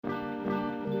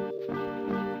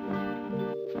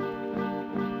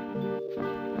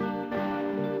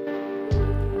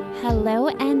Hello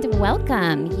and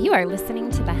welcome. You are listening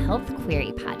to the Health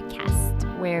Query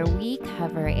podcast, where we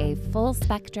cover a full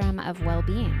spectrum of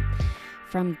well-being.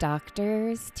 From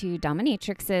doctors to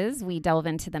dominatrixes, we delve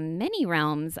into the many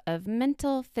realms of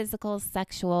mental, physical,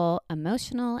 sexual,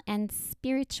 emotional, and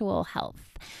spiritual health.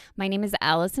 My name is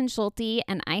Allison Schulte,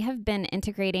 and I have been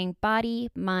integrating body,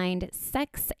 mind,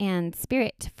 sex, and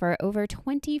spirit for over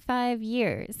 25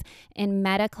 years in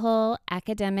medical,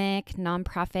 academic,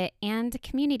 nonprofit, and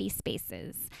community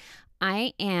spaces.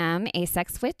 I am a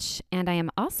sex witch, and I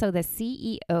am also the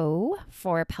CEO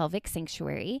for Pelvic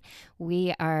Sanctuary.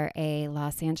 We are a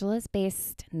Los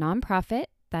Angeles-based nonprofit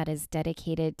that is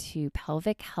dedicated to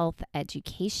pelvic health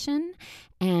education,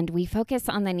 and we focus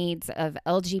on the needs of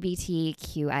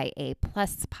LGBTQIA+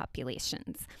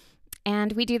 populations.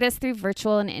 And we do this through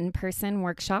virtual and in-person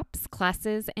workshops,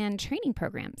 classes, and training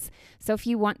programs. So if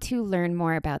you want to learn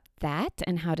more about that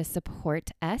and how to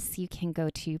support us, you can go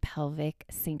to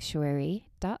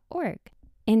pelvicsanctuary.org.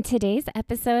 In today's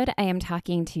episode, I am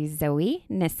talking to Zoe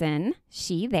Nissen,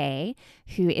 she, they,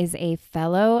 who is a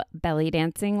fellow belly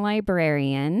dancing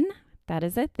librarian. That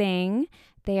is a thing.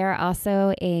 They are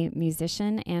also a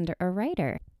musician and a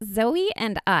writer. Zoe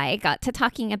and I got to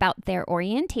talking about their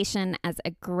orientation as a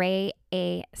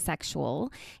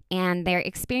Grey-Asexual and their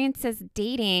experiences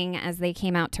dating as they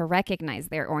came out to recognize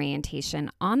their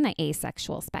orientation on the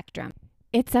asexual spectrum.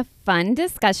 It's a fun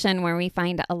discussion where we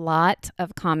find a lot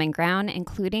of common ground,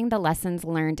 including the lessons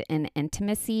learned in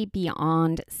intimacy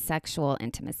beyond sexual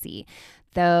intimacy.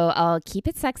 Though I'll keep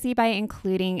it sexy by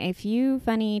including a few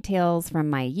funny tales from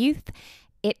my youth.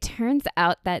 It turns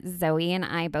out that Zoe and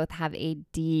I both have a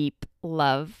deep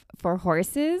love for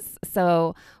horses.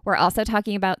 So we're also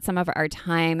talking about some of our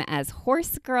time as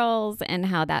horse girls and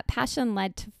how that passion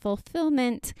led to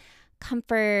fulfillment,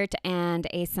 comfort, and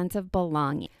a sense of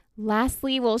belonging.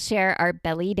 Lastly, we'll share our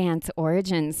belly dance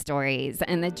origin stories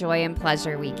and the joy and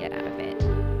pleasure we get out of it.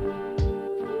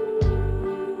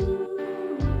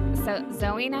 So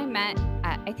Zoe and I met,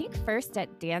 I think first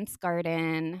at Dance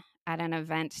Garden at an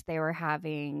event they were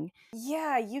having.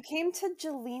 Yeah, you came to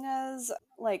Jelina's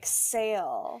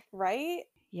sale, right?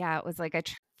 Yeah, it was like a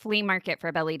flea market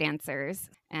for belly dancers.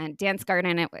 And Dance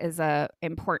Garden, it was a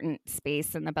important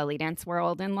space in the belly dance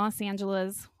world in Los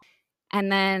Angeles. And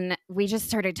then we just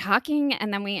started talking,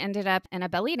 and then we ended up in a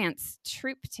belly dance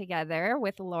troupe together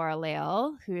with Laura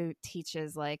Lael, who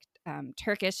teaches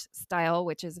Turkish style,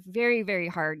 which is very, very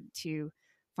hard to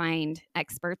find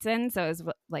experts in. So I was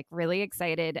really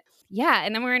excited. Yeah.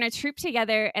 And then we were in a troupe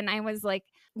together, and I was like,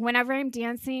 whenever I'm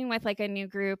dancing with a new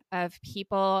group of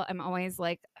people, I'm always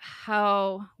like,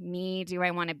 how me do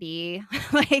I want to be?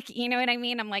 You know what I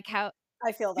mean? I'm like, how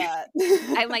I feel that.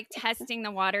 I'm testing the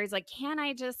waters. Can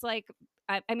I just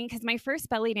because my first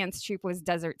belly dance troupe was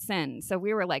Desert Sin. So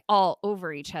we were all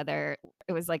over each other.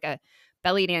 It was like a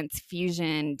belly dance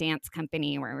fusion dance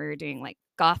company where we were doing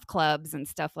goth clubs and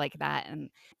stuff like that.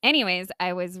 And anyways,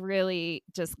 I was really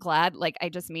just glad. I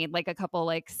just made a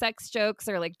couple sex jokes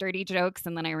or dirty jokes.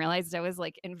 And then I realized I was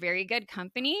in very good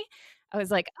company. I was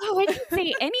like, oh, I can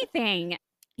say anything.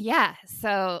 Yeah.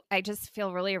 So I just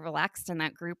feel really relaxed in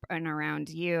that group and around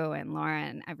you and Laura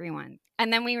and everyone.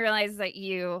 And then we realized that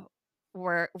we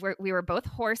were both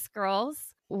horse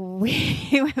girls.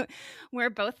 We're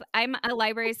both, I'm a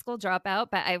library school dropout,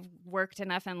 but I've worked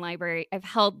enough in library. I've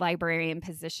held librarian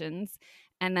positions,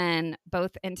 and then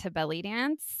both into belly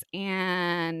dance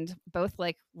and both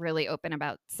really open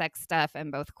about sex stuff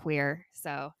and both queer.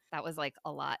 So that was a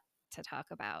lot to talk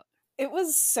about. I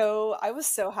was so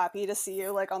happy to see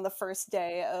you on the first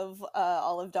day of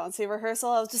all of Dance rehearsal.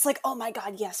 I was just like, oh my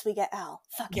God, yes, we get Al.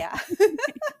 Fuck yeah.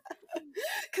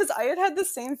 Because I had the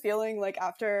same feeling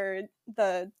after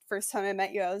the first time I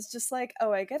met you. I was just like,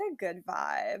 oh, I get a good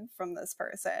vibe from this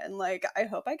person. I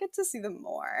hope I get to see them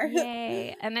more.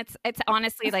 Yay. And it's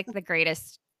honestly the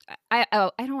greatest. I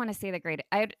don't want to say the greatest.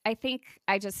 I think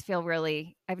I just feel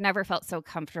I've never felt so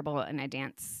comfortable in a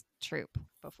dance troupe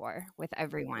before with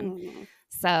everyone. Mm-hmm.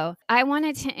 So I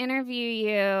wanted to interview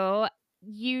you.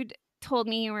 You'd told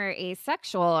me you were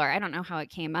asexual, or I don't know how it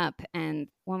came up. And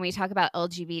when we talk about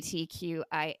LGBTQIA+,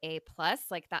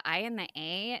 the I and the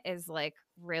A is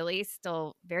really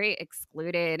still very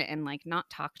excluded and not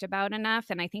talked about enough.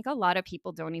 And I think a lot of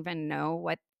people don't even know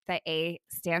what the A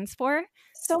stands for.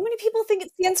 So many people think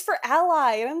it stands for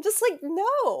ally, and I'm just like,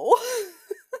 no.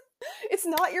 It's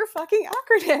not your fucking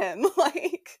acronym.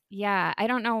 Yeah, I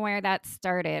don't know where that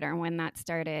started or when that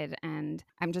started. And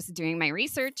I'm just doing my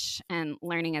research and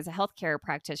learning as a healthcare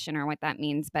practitioner what that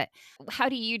means. But how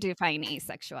do you define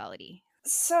asexuality?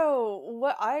 So,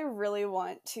 what I really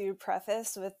want to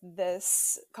preface with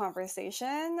this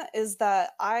conversation is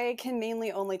that I can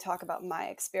mainly only talk about my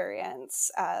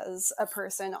experience as a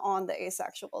person on the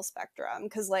asexual spectrum.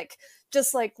 Because, like,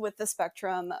 just like with the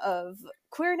spectrum of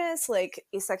queerness, like,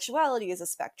 asexuality is a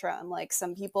spectrum. Like,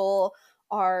 some people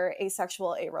are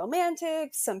asexual aromantic,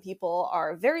 some people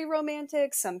are very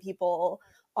romantic, some people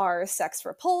are sex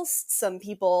repulsed, some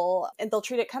people, and they'll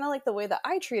treat it kind of like the way that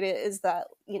I treat it is that,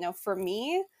 for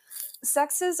me,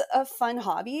 sex is a fun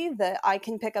hobby that I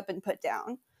can pick up and put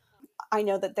down. I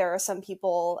know that there are some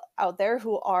people out there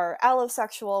who are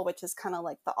allosexual, which is kind of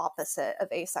like the opposite of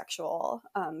asexual,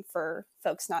 for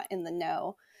folks not in the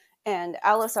know. And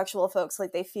allosexual folks,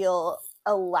 like, they feel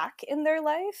a lack in their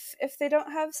life if they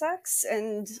don't have sex,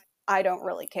 and I don't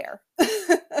really care.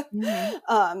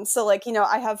 Hmm. So, like,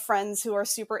 I have friends who are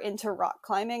super into rock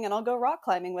climbing, and I'll go rock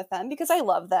climbing with them because I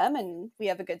love them and we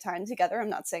have a good time together. I'm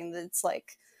not saying that it's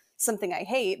like something I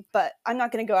hate, but I'm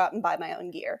not going to go out and buy my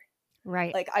own gear.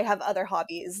 Right. Like, I have other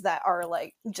hobbies that are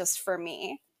like just for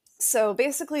me. So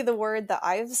basically, the word that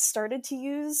I've started to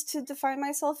use to define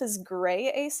myself is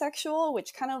Grey-Asexual,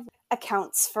 which kind of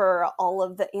accounts for all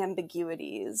of the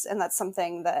ambiguities. And that's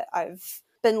something that I've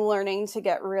been learning to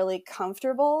get really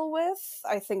comfortable with.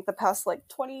 I think the past like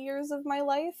 20 years of my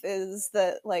life is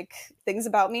that, like, things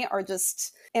about me are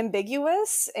just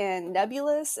ambiguous and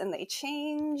nebulous and they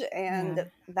change, Yeah.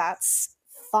 and that's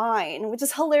fine, which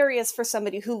is hilarious for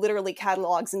somebody who literally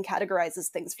catalogs and categorizes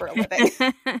things for a living.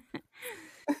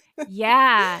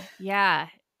 Yeah, yeah.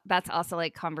 That's also,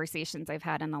 like, conversations I've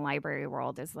had in the library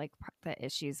world is, like, the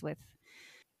issues with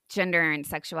gender and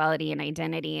sexuality and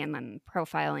identity and then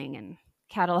profiling and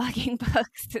cataloging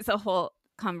books is a whole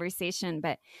conversation,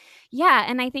 but yeah,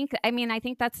 and I think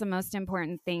that's the most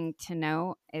important thing to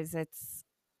know is it's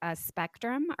a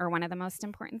spectrum or one of the most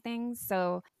important things.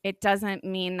 So, it doesn't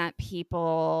mean that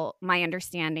people my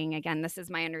understanding, again, this is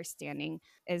my understanding,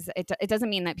 is it doesn't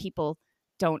mean that people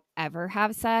don't ever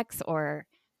have sex or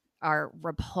are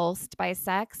repulsed by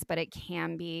sex, but it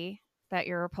can be that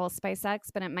you're repulsed by sex,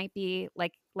 but it might be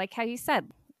like how you said.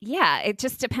 Yeah, it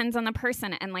just depends on the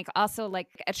person and like also like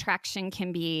attraction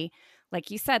can be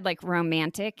like you said like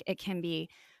romantic, it can be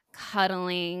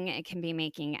cuddling, it can be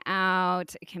making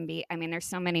out, it can be there's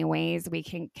so many ways we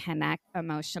can connect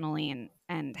emotionally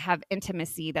and have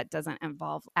intimacy that doesn't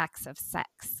involve acts of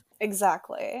sex.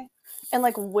 Exactly. And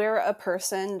like where a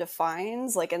person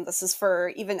defines, like, and this is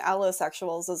for even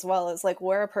allosexuals as well, is like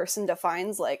where a person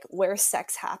defines like where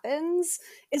sex happens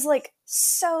is like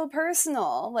so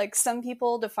personal. Like, some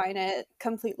people define it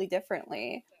completely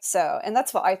differently. So, and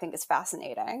that's what I think is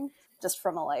fascinating, just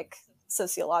from a like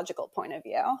sociological point of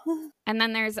view. And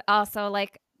then there's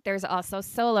also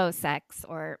solo sex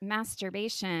or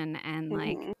masturbation and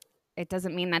like Hmm. it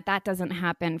doesn't mean that that doesn't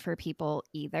happen for people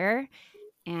either.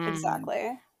 And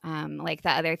Exactly. like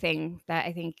the other thing that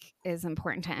I think is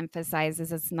important to emphasize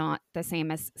is it's not the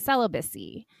same as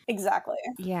celibacy. Exactly.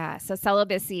 Yeah. So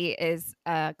celibacy is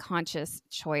a conscious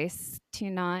choice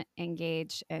to not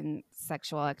engage in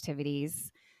sexual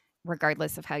activities,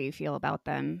 regardless of how you feel about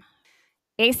them.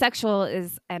 Asexual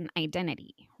is an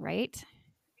identity, right?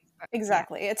 Yeah.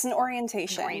 Exactly. It's an An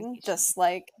orientation, orientation. just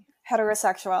like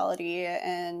heterosexuality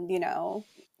and,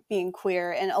 being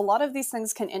queer. And a lot of these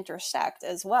things can intersect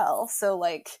as well. So,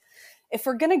 like, if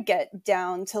we're going to get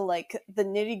down to like the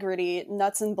nitty gritty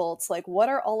nuts and bolts, like, what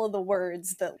are all of the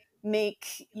words that make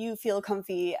you feel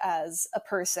comfy as a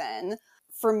person?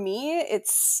 For me,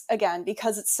 it's again,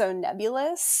 because it's so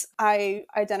nebulous, I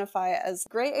identify as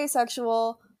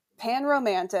Grey-Asexual,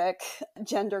 Pan-Romantic,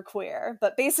 Genderqueer.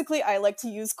 But basically, I like to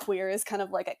use queer as kind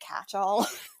of like a catch-all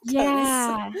because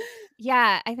Yeah.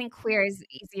 Yeah, I think queer is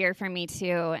easier for me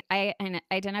too.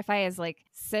 Identify as like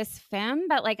cis femme,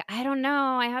 but like I don't know.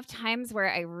 I have times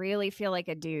where I really feel like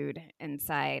a dude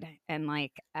inside, and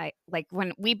like I like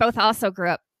when we both also grew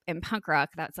up in punk rock.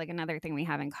 That's like another thing we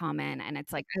have in common, and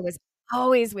it's like I was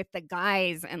always with the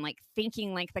guys and like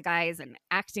thinking like the guys and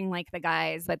acting like the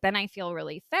guys, but then I feel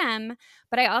really femme,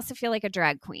 but I also feel like a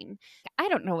drag queen. I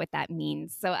don't know what that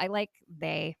means, so I like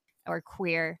they or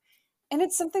queer. and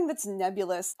it's something that's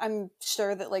nebulous. I'm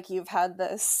sure that like you've had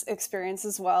this experience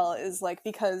as well, is like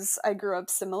because I grew up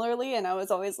similarly and I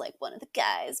was always like one of the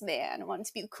guys, man, I wanted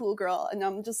to be the cool girl. And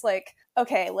I'm just like,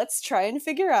 okay, let's try and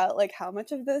figure out like how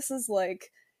much of this is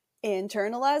like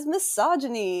internalized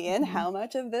misogyny and Mhm. how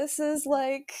much of this is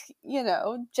like,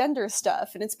 gender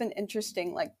stuff. And it's been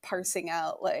interesting like parsing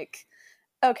out like,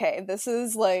 okay, this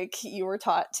is like you were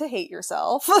taught to hate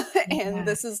yourself and Yeah.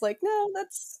 this is like, no,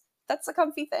 that's a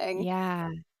comfy thing. Yeah,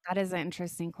 that is an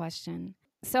interesting question.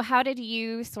 So how did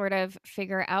you sort of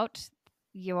figure out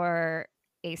your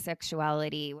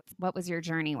asexuality? What was your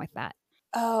journey with that?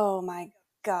 Oh my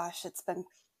gosh, it's been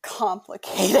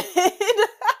complicated.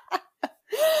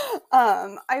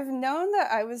 I've known that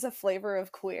I was a flavor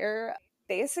of queer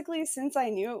basically since I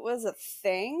knew it was a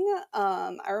thing.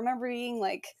 I remember being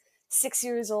like 6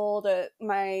 years old at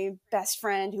my best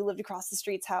friend who lived across the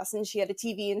street's house, and she had a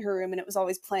TV in her room, and it was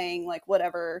always playing like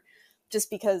whatever, just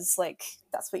because like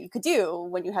that's what you could do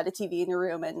when you had a TV in your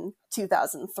room in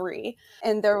 2003.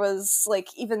 And there was like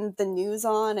even the news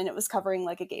on, and it was covering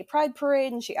like a gay pride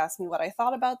parade, and she asked me what I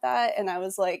thought about that, and I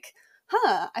was like,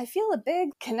 I feel a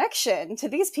big connection to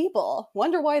these people.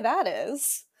 Wonder why that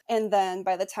is. And then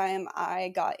by the time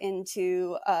I got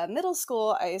into middle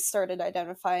school, I started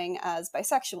identifying as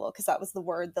bisexual because that was the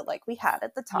word that like we had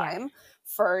at the Yeah. time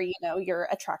for, you're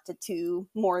attracted to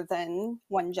more than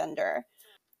one gender.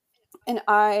 And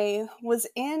I was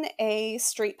in a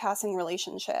straight passing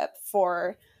relationship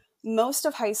for most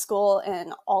of high school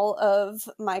and all of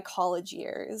my college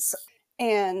years.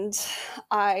 And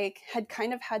I had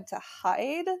kind of had to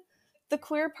hide the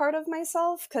queer part of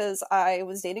myself because I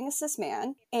was dating a cis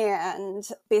man. And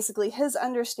basically, his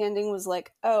understanding was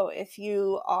like, oh, if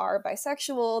you are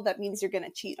bisexual, that means you're going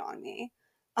to cheat on me.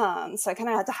 So I kind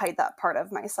of had to hide that part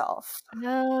of myself.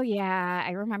 Oh, yeah,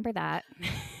 I remember that.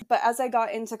 But as I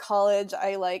got into college,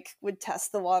 I like would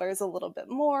test the waters a little bit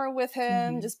more with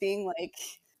him, Mhm. just being like,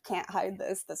 can't hide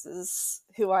this. This is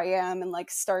who I am. And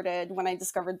like started when I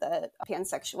discovered that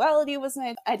pansexuality was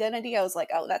an identity, I was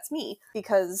like, oh, that's me.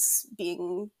 Because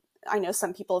I know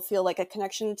some people feel like a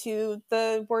connection to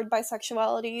the word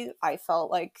bisexuality. I felt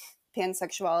like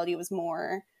pansexuality was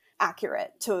more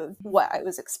accurate to what I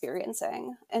was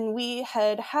experiencing. And we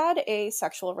had a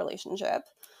sexual relationship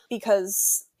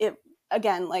because it,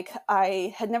 again, like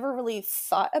I had never really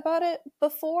thought about it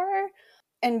before.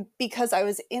 And because I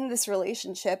was in this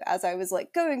relationship as I was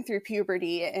like going through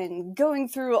puberty and going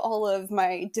through all of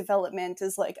my development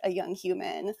as like a young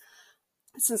human,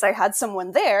 since I had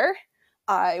someone there,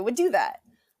 I would do that.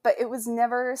 But it was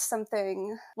never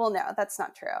something, well, no, that's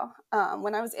not true.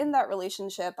 When I was in that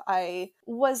relationship, I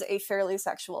was a fairly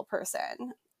sexual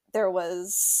person. There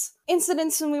was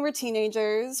incidents when we were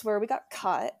teenagers where we got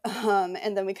caught,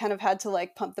 and then we kind of had to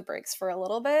like pump the brakes for a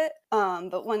little bit.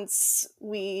 But once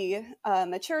we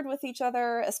matured with each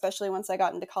other, especially once I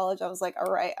got into college, I was like,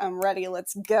 all right, I'm ready,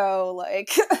 let's go.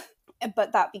 Like,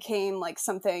 but that became like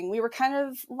something, we were kind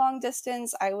of long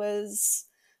distance. I was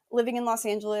living in Los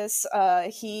Angeles.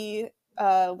 He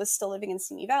was still living in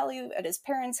Simi Valley at his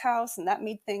parents' house, and that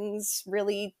made things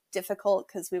really difficult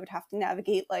because we would have to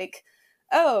navigate like,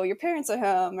 oh, your parents are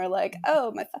home, or like,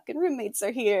 oh, my fucking roommates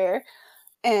are here.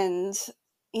 And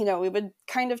we would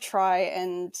kind of try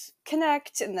and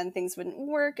connect, and then things wouldn't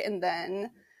work. And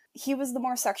then he was the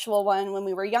more sexual one when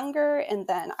we were younger, and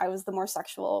then I was the more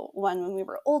sexual one when we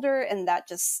were older, and that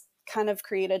just kind of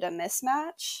created a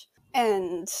mismatch.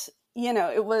 And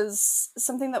it was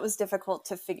something that was difficult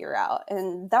to figure out.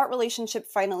 And that relationship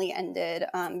finally ended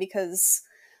because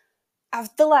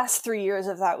after the last 3 years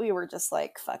of that, we were just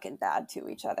like fucking bad to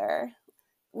each other.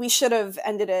 We should have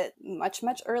ended it much,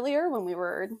 much earlier when we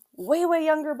were way, way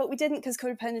younger, but we didn't because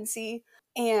codependency.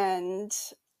 And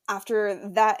after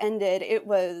that ended,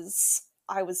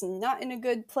 I was not in a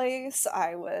good place.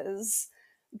 I was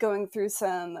going through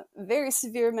some very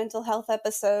severe mental health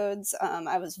episodes.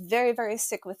 I was very, very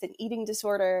sick with an eating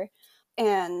disorder.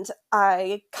 And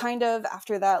I kind of,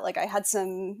 after that, like I had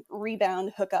some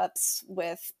rebound hookups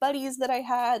with buddies that I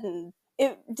had, and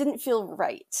it didn't feel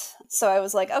right. So I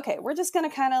was like, okay, we're just going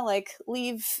to kind of like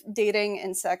leave dating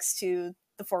and sex to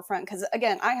the forefront. Because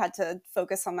again, I had to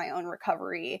focus on my own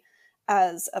recovery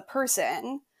as a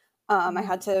person. I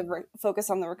had to focus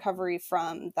on the recovery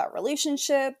from that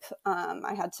relationship.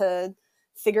 I had to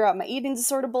figure out my eating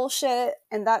disorder bullshit.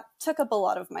 And that took up a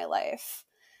lot of my life.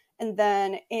 And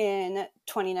then in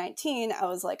 2019, I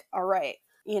was like, all right,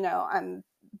 I'm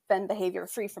been behavior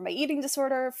free from my eating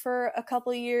disorder for a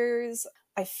couple years.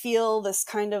 I feel this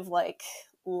kind of like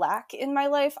lack in my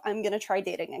life. I'm going to try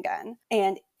dating again.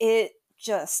 And it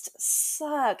just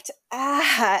sucked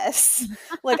ass.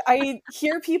 Like I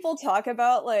hear people talk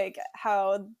about like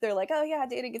how they're like, oh yeah,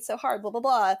 dating is so hard, blah, blah,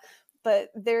 blah. But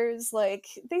there's like,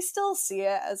 they still see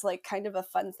it as like kind of a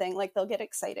fun thing. Like they'll get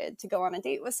excited to go on a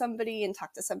date with somebody and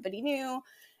talk to somebody new.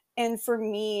 And for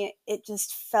me, it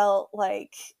felt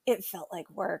like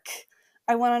work.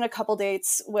 I went on a couple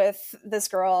dates with this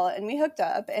girl and we hooked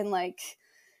up, and like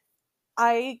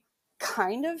I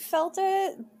kind of felt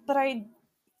it, but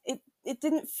it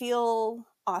didn't feel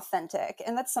authentic.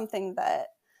 And that's something that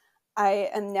I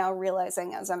am now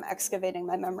realizing as I'm excavating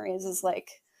my memories is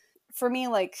like, for me,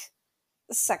 like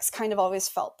sex kind of always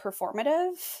felt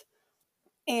performative,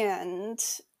 and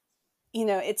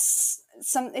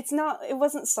it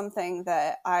wasn't something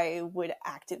that I would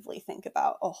actively think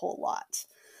about a whole lot.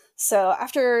 So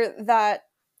after that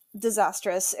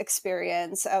disastrous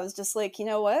experience, I was just like, you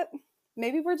know what?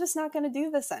 Maybe we're just not going to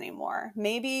do this anymore.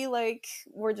 Maybe like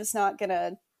we're just not going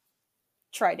to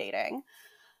try dating.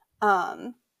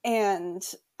 And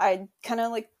I kind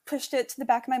of like pushed it to the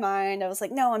back of my mind. I was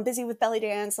like, no, I'm busy with belly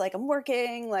dance. Like I'm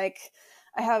working, like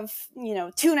I have,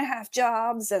 2.5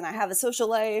 jobs, and I have a social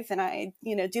life, and I,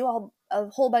 do a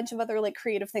whole bunch of other like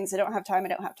creative things. I don't have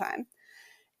time.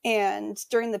 And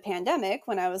during the pandemic,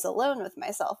 when I was alone with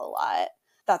myself a lot,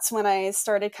 that's when I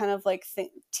started kind of like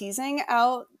teasing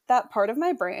out that part of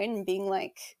my brain and being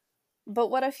like, but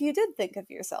what if you did think of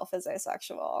yourself as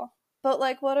asexual? But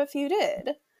like, what if you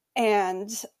did? And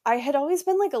I had always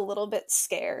been like a little bit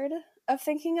scared of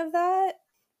thinking of that,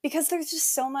 because there's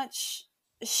just so much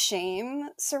shame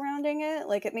surrounding it.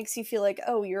 Like it makes you feel like,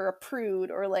 oh, you're a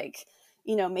prude, or like,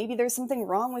 maybe there's something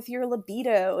wrong with your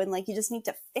libido and like you just need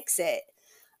to fix it.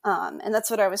 And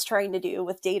that's what I was trying to do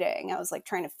with dating. I was like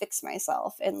trying to fix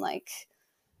myself, and like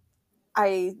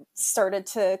I started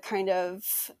to kind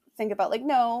of think about like,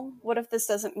 no, what if this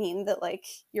doesn't mean that like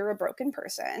you're a broken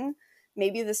person?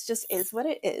 Maybe this just is what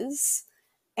it is,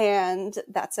 and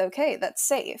that's okay. That's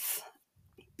safe.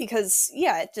 Because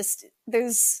yeah,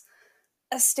 there's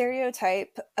a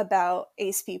stereotype about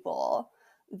ace people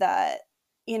that,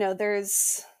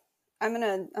 there's I'm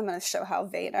gonna show how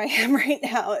vain I am right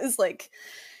now, is like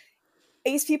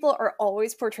ace people are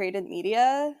always portrayed in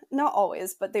media, not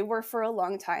always, but they were for a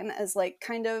long time, as like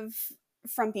kind of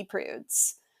frumpy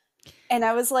prudes. And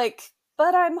I was like,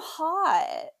 but I'm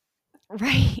hot.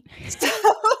 Right. So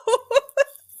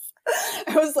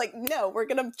I was like, no, we're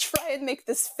gonna try and make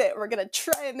this fit. We're gonna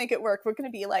try and make it work. We're gonna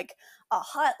be like a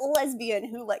hot lesbian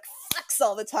who like fucks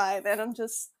all the time. And I'm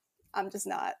just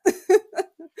not.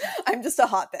 I'm just a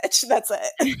hot bitch. That's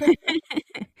it.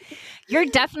 You're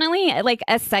definitely like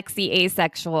a sexy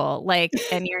asexual, like,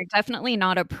 and you're definitely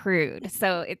not a prude.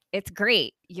 So it's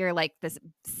great. You're like this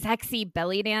sexy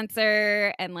belly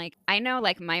dancer. And like, I know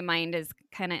like my mind is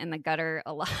kind of in the gutter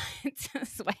a lot.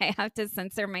 That's why I have to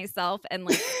censor myself. And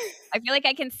like, I feel like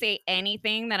I can say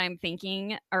anything that I'm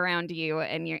thinking around you,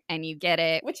 and you get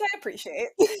it. Which I appreciate.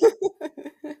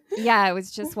 Yeah, I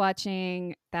was just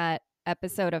watching that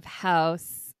episode of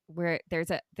House where there's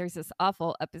this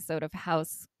awful episode of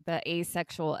House, the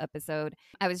asexual episode.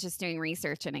 I was just doing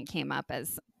research and it came up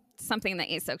as something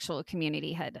the asexual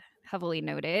community had heavily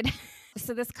noted.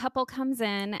 So this couple comes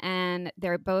in and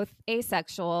they're both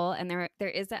asexual, and there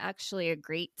is actually a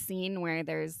great scene where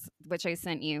which I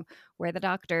sent you, where the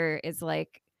doctor is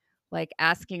like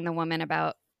asking the woman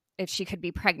about if she could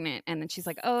be pregnant, and then she's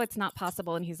like, oh, it's not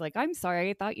possible, and he's like, I'm sorry,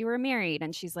 I thought you were married,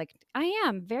 and she's like, I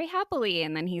am, very happily,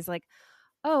 and then he's like,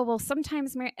 oh, well,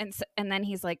 sometimes and then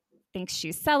he's like, thinks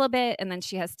she's celibate, and then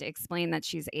she has to explain that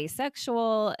she's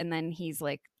asexual, and then he's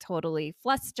like totally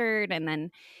flustered, and then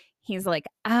he's like,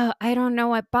 oh, I don't know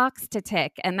what box to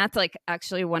tick. And that's like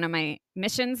actually one of my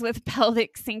missions with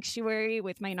Pelvic Sanctuary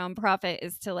with my nonprofit,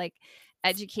 is to like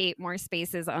educate more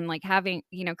spaces on like having,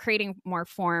 creating more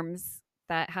forms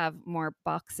that have more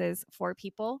boxes for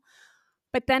people.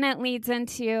 But then it leads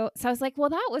into, so I was like, well,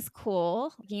 that was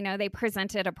cool. They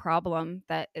presented a problem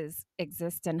that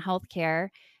exists in healthcare.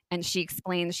 And she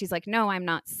explains, she's like, no, I'm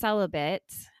not celibate.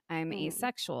 I'm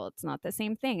asexual. It's not the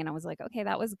same thing. And I was like, okay,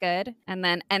 that was good. And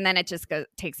then it just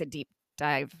takes a deep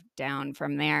dive down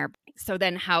from there. So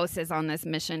then House is on this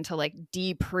mission to like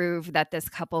deprove that this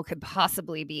couple could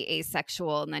possibly be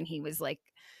asexual. And then he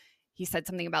said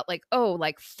something about like, oh,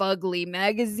 like Fugly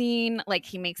magazine, like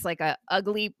he makes like a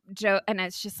ugly joke, and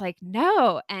it's just like,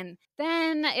 no. And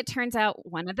then it turns out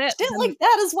one of it shit like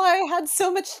that is why I had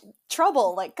so much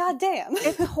trouble. Like, goddamn,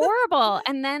 it's horrible.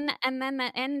 And then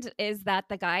the end is that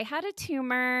the guy had a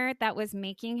tumor that was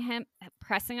making him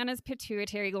pressing on his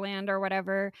pituitary gland or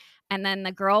whatever. And then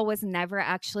the girl was never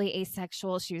actually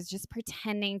asexual. She was just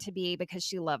pretending to be because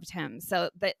she loved him. So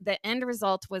the end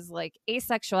result was like,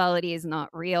 asexuality is not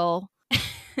real.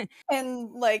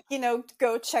 And like,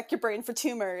 go check your brain for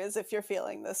tumors if you're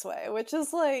feeling this way, which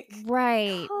is like,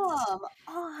 right, come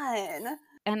on.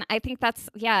 And I think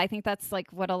that's like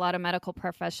what a lot of medical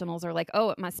professionals are like,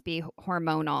 oh, it must be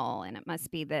hormonal and it must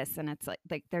be this, and it's like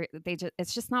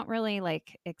it's just not really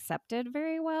like accepted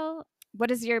very well.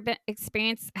 What is your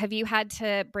experience? Have you had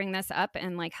to bring this up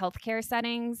in like healthcare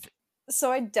settings?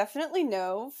 So I definitely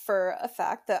know for a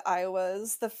fact that I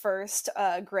was the first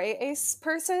gray ace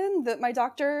person that my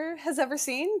doctor has ever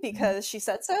seen Mhm. because she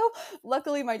said so.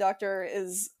 Luckily, my doctor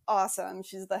is awesome.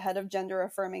 She's the head of gender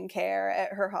affirming care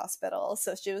at her hospital.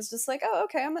 So she was just like, oh,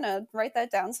 okay, I'm going to write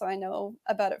that down so I know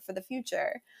about it for the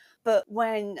future. But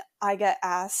when I get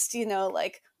asked,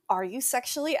 like, are you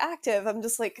sexually active? I'm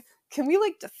just like, can we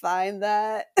like define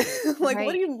that? Like,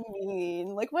 what do Right. you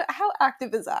mean? Like, how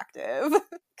active is active?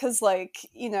 Because like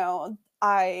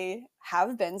I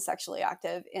have been sexually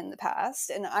active in the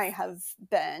past and I have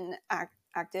been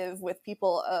active with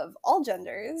people of all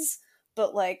genders,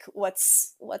 but like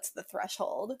what's the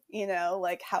threshold,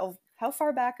 like how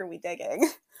far back are we digging?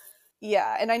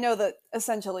 Yeah, and I know that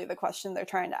essentially the question they're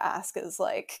trying to ask is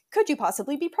like, could you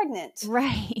possibly be pregnant?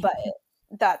 Right. But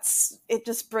it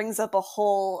just brings up a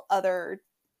whole other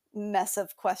mess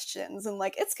of questions, and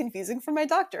like it's confusing for my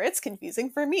doctor, it's confusing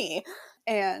for me.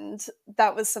 And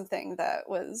that was something that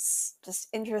was just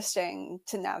interesting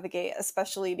to navigate,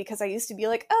 especially because I used to be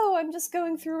like, oh, I'm just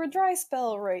going through a dry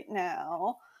spell right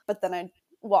now. But then I'd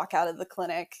walk out of the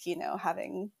clinic,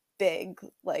 having big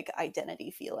like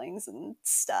identity feelings and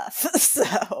stuff.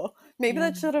 So maybe Yeah.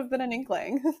 that should have been an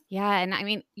inkling. Yeah, and I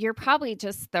mean, you're probably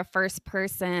just the first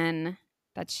person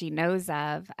that she knows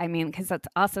of. I mean, because that's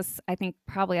also, I think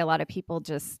probably a lot of people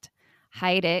just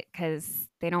hide it because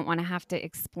they don't want to have to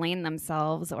explain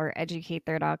themselves or educate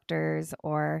their doctors,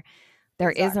 or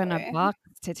there isn't a Exactly. box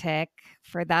to tick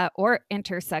for that, or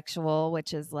intersexual,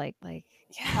 which is like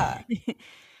Yeah.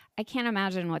 I can't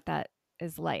imagine what that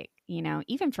is like,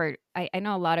 even for, I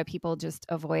know a lot of people just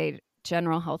avoid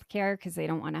general health care because they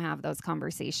don't want to have those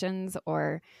conversations,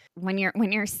 or when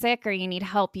you're sick or you need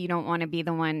help, you don't want to be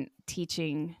the one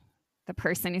teaching the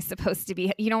person who's supposed to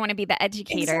be, you don't want to be the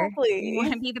educator. You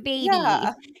want Exactly. to be the baby.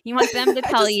 Yeah. You want them to I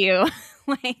tell just you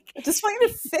like I just want you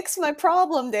to fix my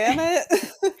problem, damn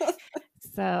it.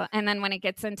 so, and then when it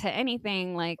gets into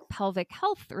anything like pelvic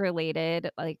health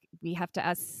related, like we have to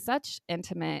ask such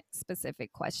intimate,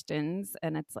 specific questions.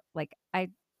 And it's like, I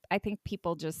think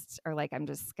people just are like, I'm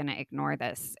just going to ignore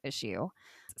this issue.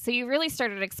 So you really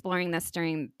started exploring this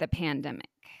during the pandemic.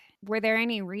 Were there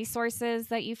any resources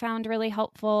that you found really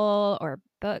helpful, or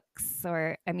books?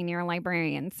 Or, I mean, you're a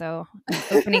librarian, so I'm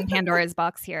opening Pandora's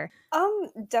box here.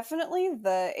 Definitely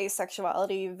the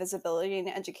Asexuality Visibility and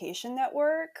Education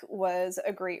Network was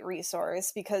a great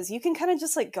resource because you can kind of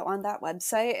just like go on that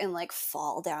website and like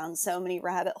fall down so many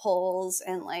rabbit holes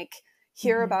and like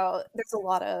hear Mhm. about, there's a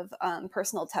lot of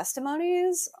personal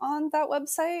testimonies on that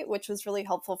website, which was really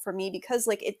helpful for me because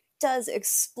like it does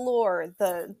explore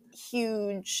the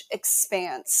huge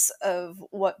expanse of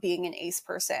what being an ace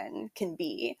person can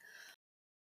be.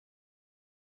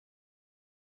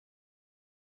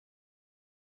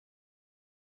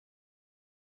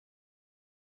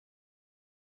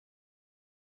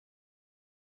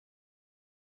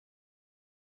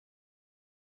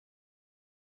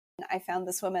 I found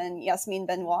this woman, Yasmin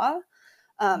Benoit.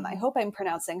 I Mhm. hope I'm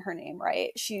pronouncing her name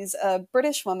right. She's a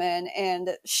British woman,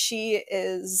 and she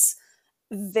is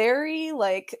very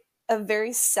like a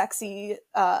very sexy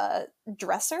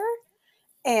dresser,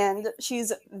 and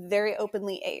she's very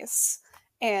openly ace.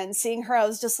 And seeing her, I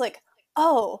was just like,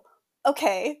 oh,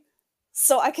 okay,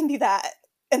 so I can be that,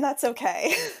 and that's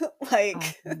okay.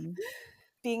 Like Awesome.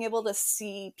 being able to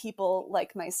see people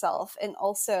like myself. And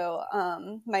also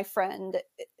my friend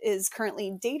is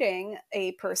currently dating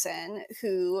a person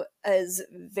who is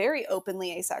very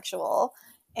openly asexual,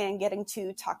 and getting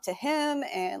to talk to him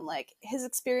and like his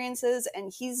experiences,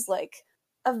 and he's like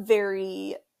a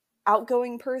very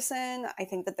outgoing person. I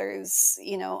think that there's,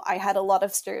 I had a lot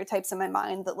of stereotypes in my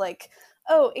mind that like,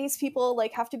 oh, ace people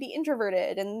like have to be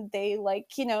introverted and they like,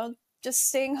 just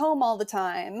staying home all the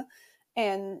time.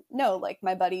 And no, like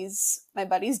my buddy's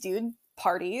dude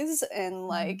parties and Mhm.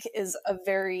 like is a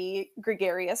very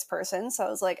gregarious person, so I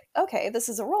was like, okay, this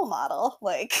is a role model,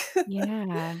 like.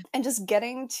 Yeah. And just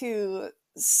getting to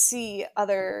see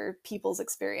other people's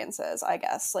experiences, I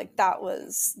guess, like that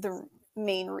was the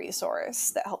main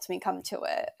resource that helped me come to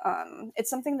it. It's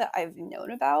something that I've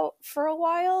known about for a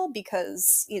while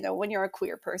because when you're a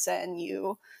queer person,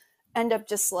 you end up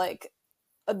just like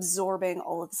absorbing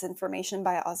all of this information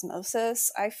by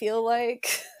osmosis, I feel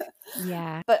like.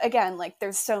 Yeah. But again, like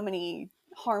there's so many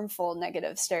harmful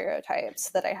negative stereotypes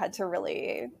that I had to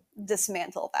really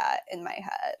dismantle that in my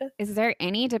head. Is there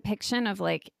any depiction of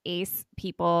like ace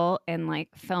people in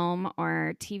like film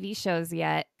or TV shows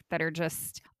yet that are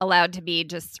just allowed to be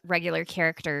just regular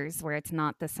characters where it's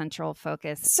not the central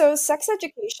focus? So Sex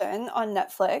Education on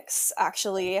Netflix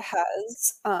actually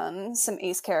has some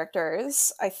ace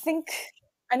characters. I think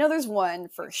I know there's one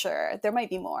for sure. There might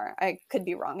be more. I could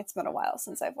be wrong. It's been a while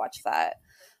since I've watched that.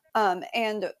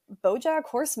 And BoJack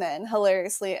Horseman,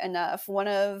 hilariously enough,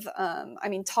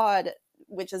 Todd,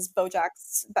 which is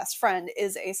BoJack's best friend,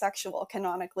 is asexual,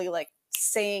 canonically, like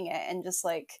saying it, and just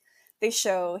like they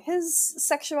show his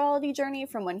sexuality journey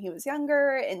from when he was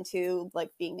younger into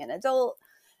like being an adult.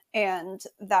 And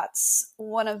that's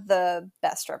one of the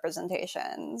best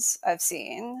representations I've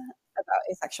seen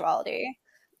about asexuality.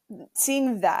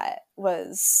 Seeing that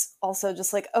was also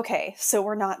just like, okay, so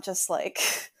we're not just like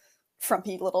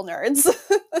frumpy little nerds.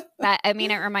 That I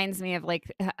mean, it reminds me of like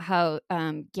how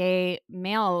gay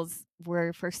males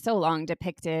were for so long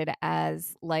depicted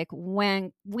as like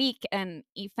when weak and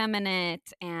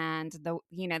effeminate, and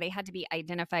they had to be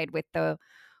identified with the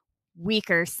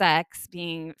weaker sex,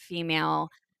 being female,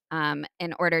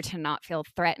 in order to not feel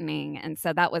threatening. And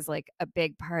so that was like a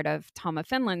big part of Tom of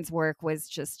Finland's work, was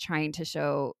just trying to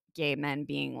show gay men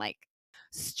being like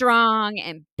strong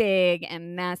and big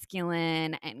and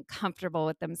masculine and comfortable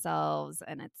with themselves.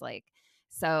 And it's like,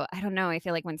 so I don't know. I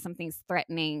feel like when something's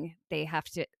threatening, they have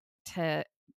to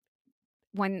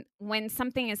when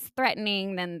something is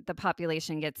threatening, then the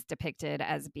population gets depicted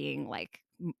as being like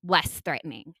less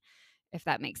threatening, if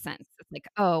that makes sense. It's like,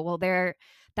 oh, well,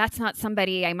 that's not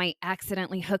somebody I might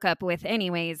accidentally hook up with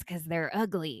anyways because they're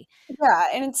ugly. Yeah,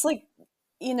 and it's like,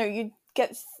 you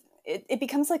get it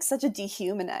becomes like such a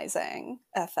dehumanizing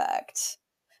effect.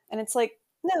 And it's like,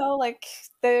 no, like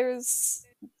there's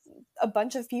a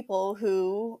bunch of people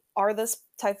who are this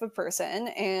type of person,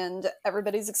 and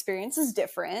everybody's experience is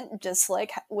different, just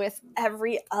like with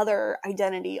every other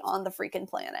identity on the freaking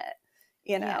planet,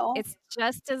 you Yeah, know? it's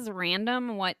just as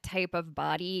random what type of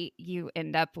body you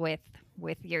end up with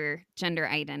your gender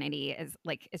identity, is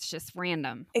like it's just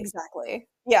random. Exactly.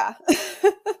 Yeah.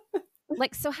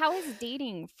 Like, so how is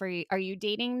dating for you? Are you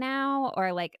dating now,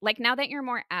 or like now that you're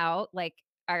more out, like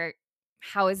are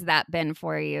how has that been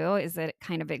for you? Is it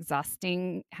kind of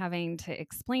exhausting having to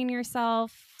explain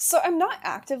yourself? So I'm not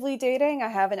actively dating. I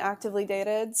haven't actively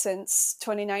dated since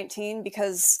 2019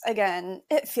 because again,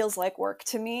 it feels like work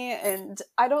to me, and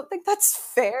I don't think that's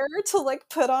fair to like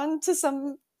put on to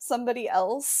somebody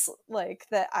else like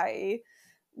that I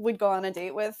would go on a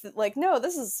date with. Like, no,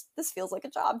 this feels like a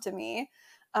job to me.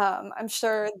 I'm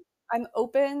sure I'm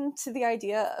open to the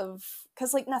idea of,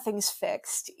 because like nothing's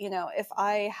fixed, if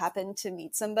I happen to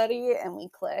meet somebody and we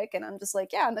click and I'm just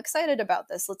like, yeah, I'm excited about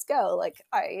this, let's go. Like,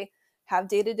 I have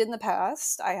dated in the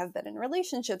past, I have been in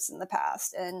relationships in the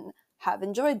past and have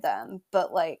enjoyed them,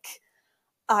 but like,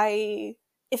 I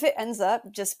if it ends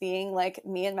up just being like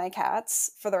me and my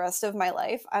cats for the rest of my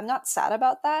life, I'm not sad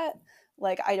about that.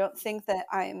 Like, I don't think that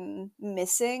I'm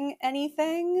missing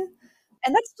anything.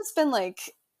 And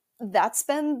that's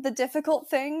been the difficult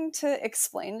thing to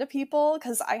explain to people,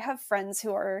 because I have friends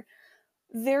who are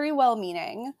very well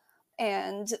meaning,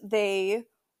 and they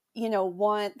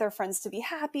want their friends to be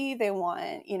happy, they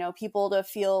want people to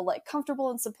feel like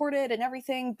comfortable and supported and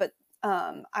everything. But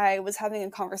I was having a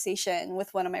conversation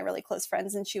with one of my really close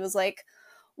friends, and she was like,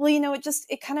 well,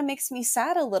 it kind of makes me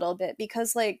sad a little bit,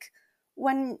 because like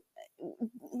when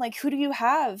like who do you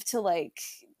have to like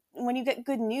when you get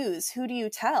good news, who do you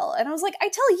tell? And I was like, I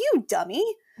tell you, dummy.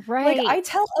 Like, I Right.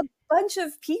 tell a bunch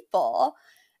of people.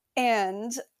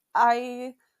 And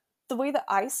I the way that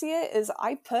I see it is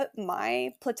I put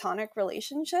my platonic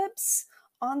relationships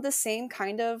on the same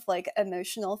kind of like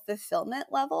emotional fulfillment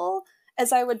level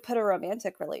as I would put a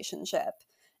romantic relationship.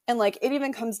 And like, it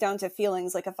even comes down to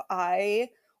feelings. Like, if I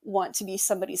want to be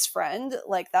somebody's friend,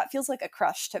 like that feels like a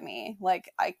crush to me. Like,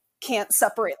 I can't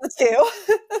separate the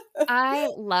two. I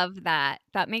love that.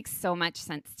 That makes so much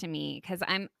sense to me because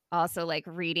I'm also like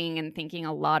reading and thinking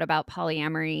a lot about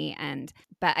polyamory,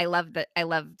 but I love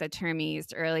the term you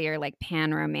used earlier, like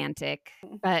pan-romantic.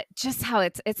 But just how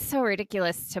it's so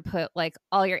ridiculous to put like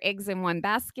all your eggs in one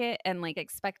basket and like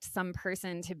expect some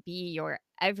person to be your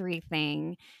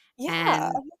everything. Yeah.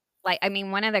 And like, I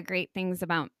mean, one of the great things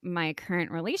about my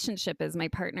current relationship is my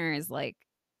partner is like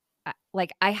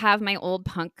I have my old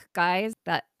punk guys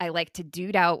that I like to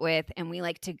dude out with, and we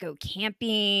like to go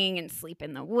camping and sleep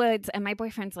in the woods. And my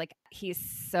boyfriend's like, he's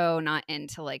so not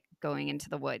into like going into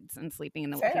the woods and sleeping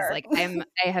in the woods. He's Fair. like,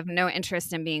 I have no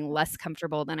interest in being less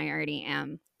comfortable than I already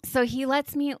am. So he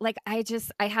lets me like I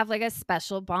have like a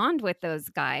special bond with those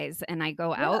guys, and I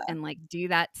go out Yeah. and like do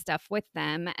that stuff with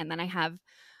them. And then I have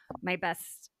my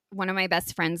best one of my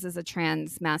best friends is a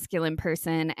trans masculine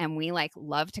person, and we like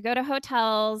love to go to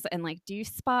hotels and like do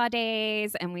spa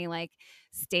days, and we like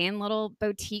stay in little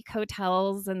boutique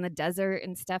hotels in the desert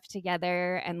and stuff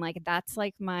together, and like that's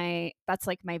like my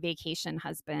vacation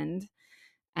husband.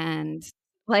 And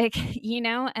Like,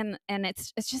 and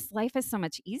it's just life is so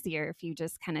much easier if you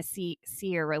just kind of see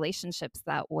your relationships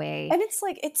that way. And it's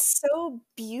like it's so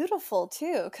beautiful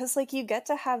too, because like you get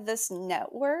to have this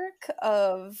network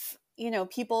of,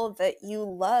 people that you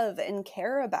love and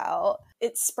care about.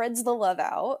 It spreads the love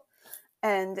out,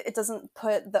 and it doesn't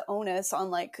put the onus on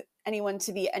like anyone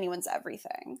to be anyone's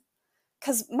everything.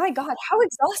 Because my God, how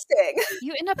exhausting.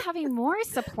 You end up having more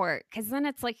support because then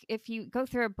it's like if you go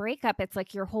through a breakup, it's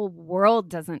like your whole world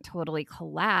doesn't totally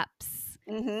collapse,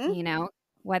 Hmm. you know?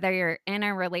 Whether you're in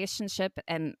a relationship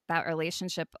and that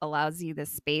relationship allows you the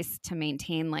space to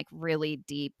maintain like really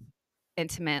deep,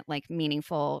 intimate, like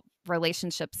meaningful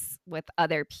relationships with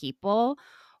other people,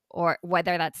 or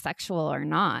whether that's sexual or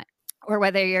not. Or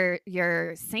whether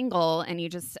you're single and you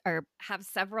just are have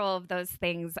several of those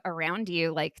things around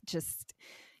you, like just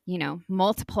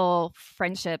multiple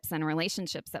friendships and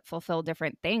relationships that fulfill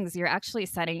different things, you're actually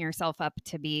setting yourself up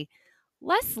to be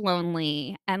less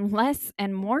lonely and less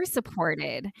and more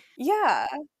supported. Yeah.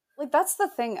 Like that's the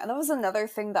thing. That was another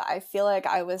thing that I feel like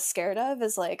I was scared of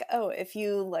is like, oh, if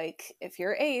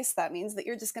you're ace, that means that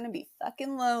you're just gonna be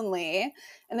fucking lonely.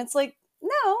 And it's like,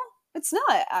 no, it's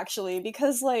not actually,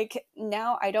 because like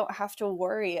now I don't have to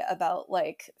worry about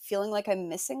like feeling like I'm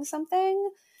missing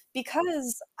something,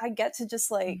 because I get to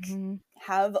just like Hmm.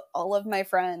 have all of my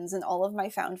friends and all of my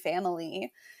found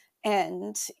family,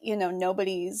 and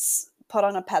nobody's put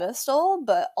on a pedestal,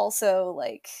 but also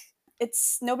like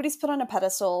it's nobody's put on a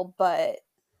pedestal, but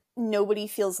nobody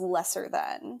feels lesser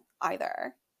than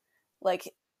either.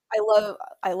 Like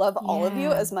I love all of you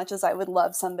Yeah. as much as I would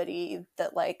love somebody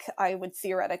that like I would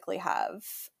theoretically have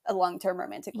a long-term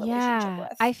romantic relationship Yeah,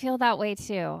 with. I feel that way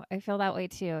too. I feel that way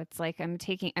too. It's like I'm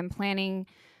planning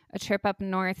a trip up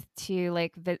north to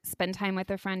like spend time with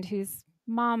a friend whose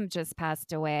mom just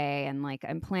passed away, and like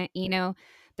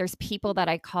there's people that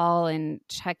I call and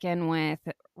check in with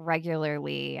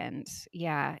regularly, and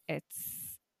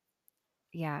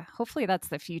hopefully that's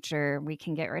the future we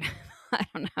can get rid of. I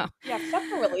don't know. Yeah, fuck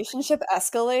the relationship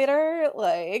escalator,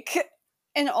 like,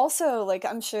 and also like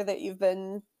I'm sure that you've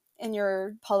been in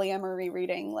your polyamory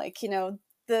reading, like,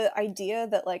 the idea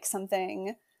that like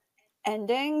something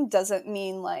ending doesn't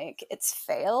mean like it's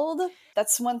failed.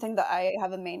 That's one thing that I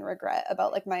have a main regret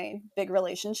about like my big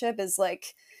relationship is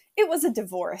like it was a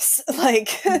divorce. Like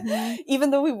Mhm.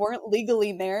 even though we weren't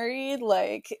legally married,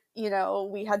 like,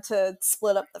 we had to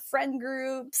split up the friend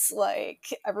groups, like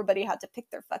everybody had to pick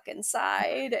their fucking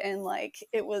side, and like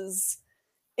it was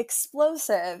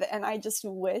explosive, and I just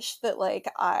wish that like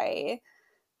I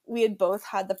we had both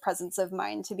had the presence of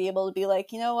mind to be able to be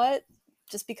like, you know what?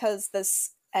 Just because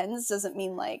this ends doesn't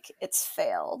mean like it's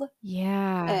failed.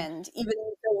 Yeah. And even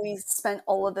though we spent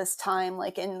all of this time,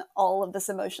 like in all of this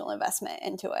emotional investment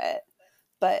into it,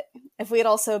 but if we had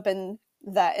also been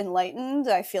that enlightened,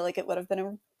 I feel like it would have been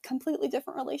a completely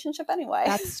different relationship anyway.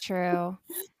 That's true.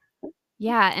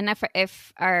 Yeah, and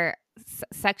if our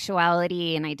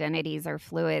sexuality and identities are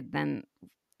fluid, then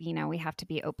we have to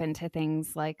be open to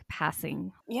things like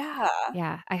passing. Yeah.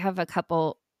 Yeah, I have a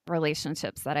couple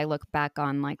relationships that I look back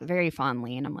on like very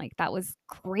fondly, and I'm like that was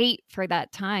great for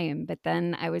that time, but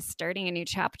then I was starting a new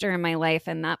chapter in my life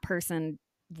and that person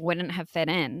wouldn't have fit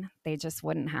in. They just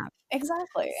wouldn't have.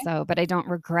 Exactly. So, but I don't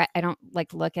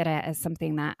like look at it as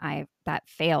something that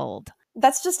failed.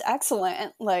 That's just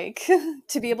excellent. Like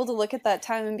to be able to look at that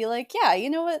time and be like, yeah, you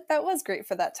know what? That was great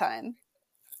for that time.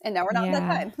 And now we're not in Yeah.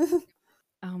 that time.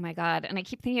 Oh my god, and I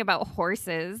keep thinking about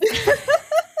horses.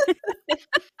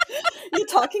 You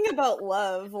talking about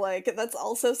love, like that's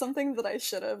also something that I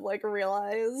should have like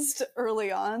realized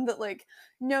early on, that like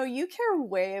no, you care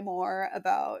way more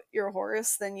about your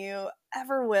horse than you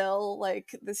ever will like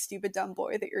the stupid dumb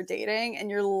boy that you're dating,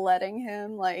 and you're letting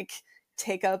him like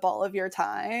take up all of your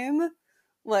time.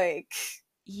 Like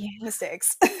Yeah.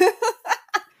 mistakes.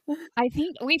 I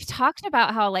think we've talked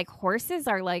about how, like, horses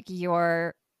are, like,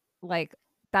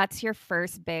 that's your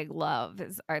first big love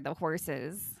are the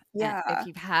horses, and if Yeah.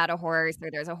 you've had a horse or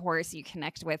there's a horse you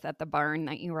connect with at the barn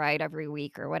that you ride every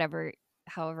week or whatever,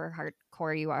 however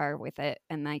hardcore you are with it,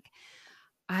 and,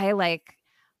 I like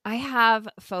I have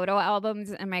photo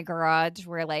albums in my garage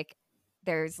where, like,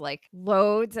 there's, like,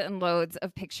 loads and loads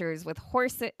of pictures with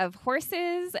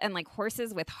horses and, like,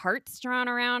 horses with hearts drawn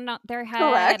around their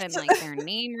head Correct. and, like, their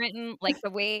name written, like,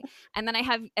 the way and then,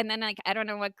 like, I don't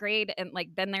know what grade, and, like,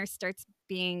 then there starts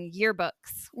being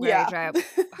yearbooks where I Yeah. draw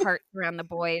hearts around the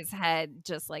boy's head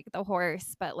just like the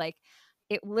horse, but, like,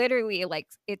 it literally, like,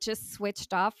 it just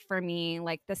switched off for me,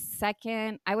 like, the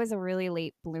second I was a really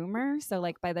late bloomer, so,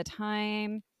 like, by the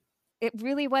time It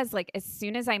really was, like, as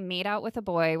soon as I made out with a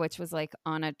boy, which was, like,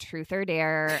 on a truth or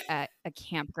dare at a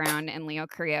campground in Leo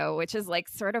Carrillo, which is, like,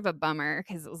 sort of a bummer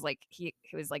because it was, like, he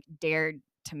was, like, dared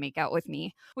to make out with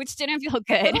me, which didn't feel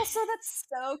But good. also that's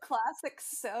so classic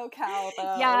SoCal though.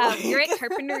 Yeah, we were at Like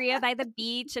Carpinteria by the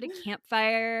beach at a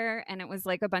campfire, and it was,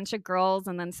 like, a bunch of girls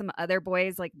and then some other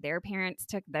boys, like, their parents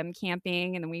took them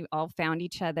camping, and then we all found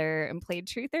each other and played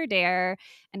truth or dare,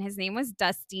 and his name was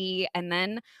Dusty, and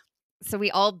then so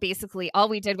we all basically all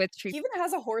we did with truth. he even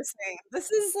has a horse name.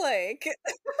 This is like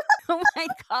Oh my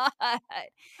god.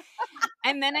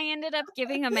 And then I ended up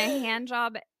giving him a hand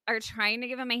job or trying to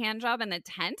give him a hand job in the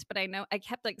tent, but I know I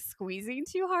kept, like, squeezing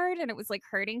too hard and it was, like,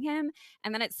 hurting him,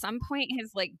 and then at some point,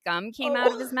 his, like, gum came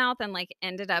out of oh. his mouth and, like,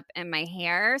 ended up in my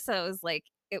hair, so it was, like,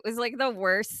 the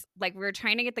worst, like, we were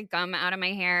trying to get the gum out of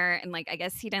my hair, and, like, I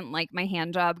guess he didn't like my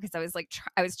hand job because I was, like,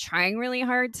 I was trying really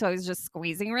hard, so I was just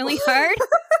squeezing really hard.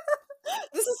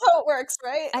 This is how it works,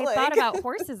 right? I thought Like about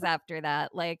horses after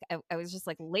that, like, I was just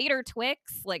like, "Later,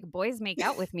 Twix, like, boys make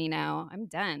out with me now, I'm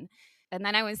done." And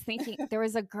then I was thinking there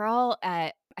was a girl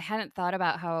at I hadn't thought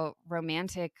about how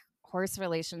romantic horse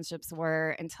relationships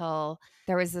were until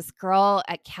there was this girl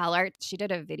at CalArts, she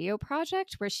did a video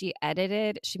project where she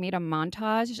made a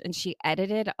montage and she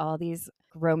edited all these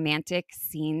romantic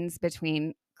scenes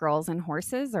between girls and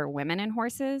horses or women and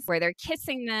horses where they're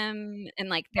kissing them and,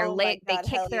 like, oh my they god,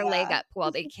 kick hell their leg yeah. up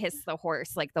while they kiss the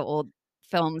horse, like the old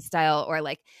film style, or,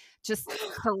 like, just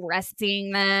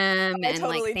caressing them I and,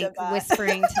 like, totally think did that.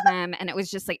 whispering to them, and it was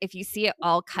just, like, if you see it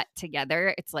all cut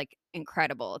together, it's, like,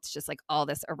 incredible. It's just, like, all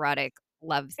this erotic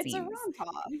love It's a scenes.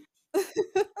 rom-com.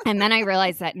 And then I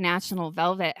realized that National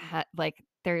Velvet had like,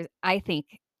 there's I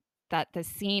think that the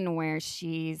scene where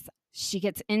she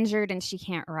gets injured and she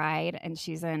can't ride and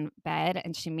she's in bed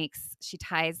and she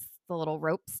ties the little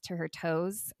ropes to her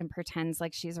toes and pretends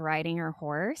like she's riding her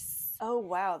horse. Oh,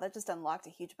 wow, that just unlocked a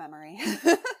huge memory.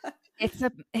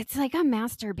 It's like a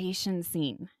masturbation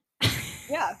scene.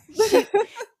 Yeah. She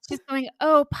she's going,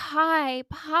 "Oh, pie,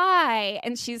 pie,"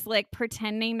 and she's, like,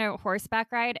 pretending to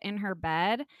horseback ride in her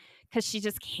bed because she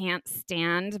just can't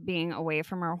stand being away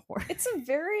from her horse. It's a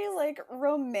very, like,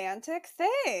 romantic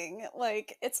thing,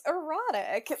 like, it's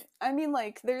erotic. I mean,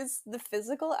 like, there's the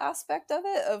physical aspect of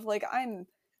it, of, like, I'm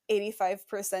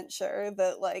 85% sure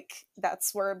that, like,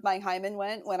 that's where my hymen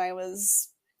went when I was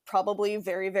probably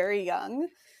very, very young,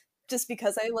 just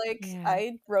because Yeah,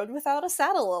 I rode without a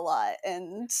saddle a lot,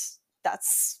 and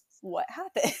that's what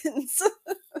happens.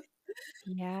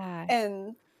 yeah,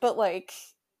 And but, like,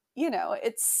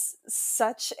 it's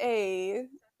such a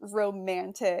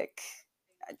romantic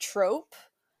trope,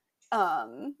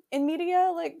 in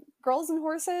media, like girls and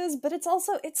horses, but it's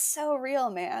so real,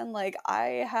 man. Like,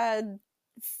 I had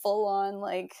full on,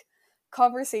 like,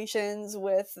 conversations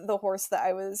with the horse that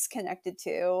I was connected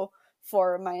to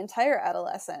for my entire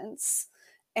adolescence,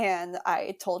 and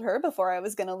I told her before I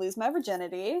was gonna lose my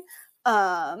virginity,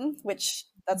 which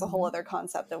that's a whole mhm. other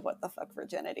concept of what the fuck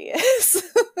virginity is.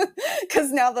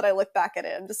 Because now that I look back at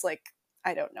it, I'm just like,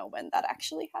 I don't know when that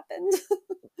actually happened.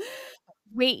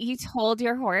 Wait, you told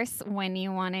your horse when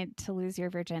you wanted to lose your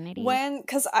virginity? When,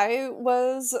 because I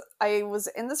was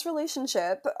in this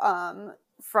relationship,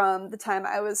 from the time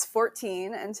I was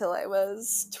 14 until I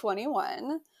was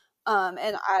 21,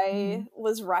 and I Mhm.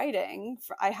 was riding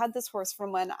I had this horse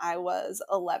from when I was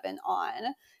 11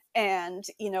 on, and,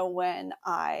 when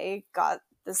I got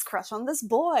this crush on this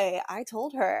boy, I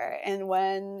told her, and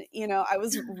when,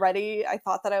 I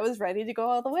thought that I was ready to go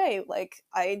all the way, like,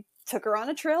 I took her on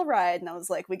a trail ride, and I was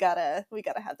like, "We gotta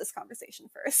have this conversation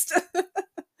first."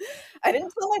 I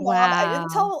didn't tell my mom, I didn't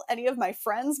Wow. tell any of my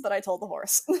friends, but I told the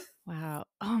horse. Wow.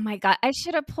 Oh my god, I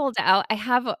should have pulled out I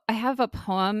have a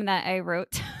poem that I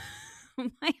wrote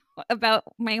my about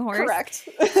my horse. Correct.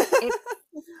 It's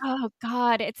oh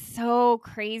god, it's so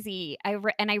crazy. I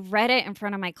read it in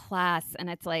front of my class, and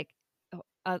it's like,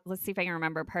 let's see if I can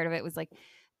remember part of it was like,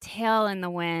 "Tail in the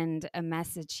wind, a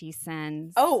message he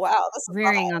Oh, sends, wow, this is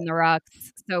rearing hot. on the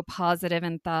rocks, so positive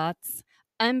in thoughts,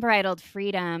 unbridled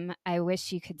freedom, I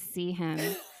wish you could see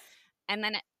him." And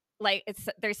then it's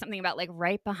there's something about, like,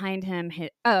 right behind him,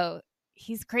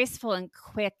 he's graceful and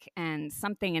quick and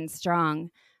something and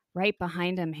strong. Right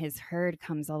behind him, his herd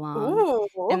comes along. Ooh,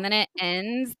 And then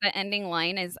the ending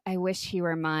line is, "I wish he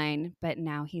were mine, but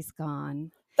now he's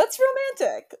gone." that's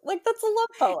romantic. Like, that's a love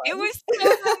It poem. was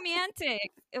so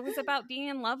romantic. It was about being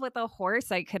in love with a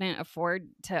horse I couldn't afford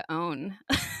to own.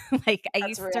 Like, I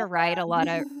That's used real, to ride a lot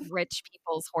of man. rich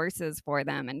people's horses for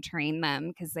them and train them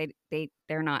because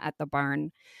they're not at the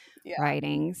barn Yeah.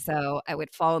 writing, so I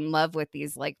would fall in love with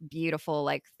these, like, beautiful,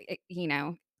 like,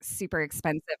 super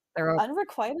expensive. They're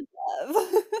Unrequited love.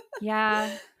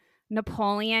 yeah.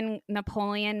 Napoleon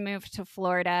moved to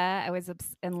Florida. I was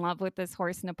in love with this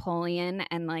horse Napoleon,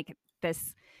 and like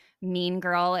this mean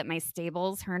girl at my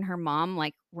stables, her and her mom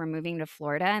like were moving to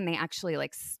Florida, and they actually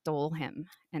like stole him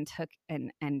and took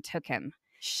him.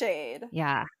 Shade.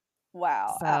 Yeah.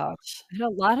 Wow. So, I Ouch. had a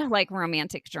lot of like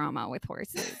romantic drama with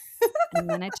horses. And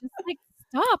then it just like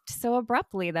stopped so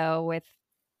abruptly though with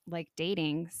like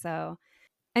dating. So,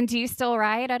 and do you still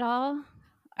ride at all?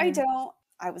 I Or don't.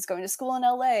 I was going to school in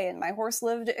LA and my horse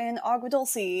lived in Agua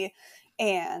Dulce,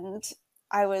 and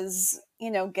I was,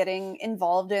 getting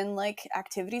involved in like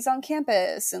activities on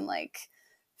campus and like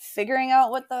figuring out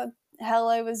what the hell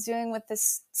I was doing with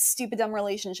this stupid dumb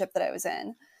relationship that I was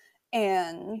in.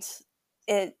 And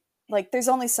it like there's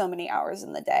only so many hours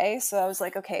in the day, so I was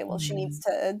like, okay, well she needs mm,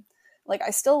 to, like,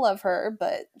 I still love her,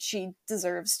 but she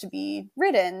deserves to be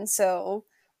ridden. So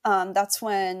that's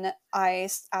when I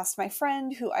asked my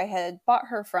friend who I had bought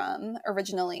her from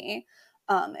originally,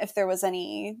 if there was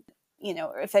any,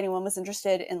 if anyone was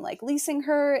interested in like leasing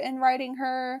her and riding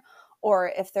her,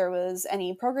 or if there was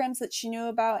any programs that she knew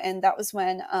about. And that was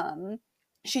when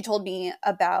she told me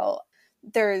about,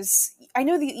 I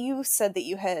know that you said that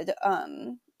you had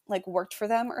like worked for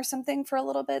them or something for a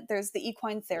little bit. There's the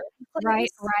equine therapy right,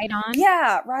 place. right on.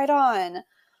 Yeah, right on.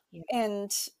 Yeah.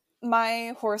 And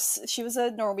my horse, she was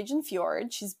a Norwegian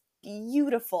fjord. She's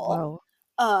beautiful.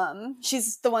 Whoa.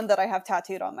 She's the one that I have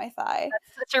tattooed on my thigh.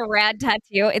 Such a rad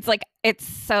tattoo. It's like it's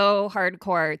so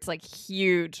hardcore. It's like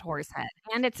huge horse head.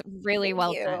 And it's really Thank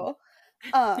well done.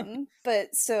 you.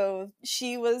 But so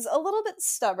she was a little bit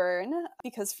stubborn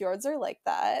because fjords are like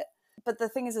that. But the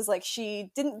thing is like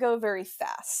she didn't go very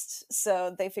fast.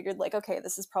 So they figured like, okay,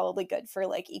 this is probably good for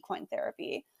like equine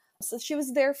therapy. So she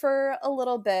was there for a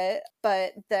little bit,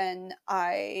 but then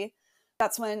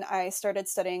that's when I started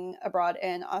studying abroad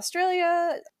in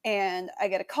Australia, and I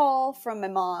get a call from my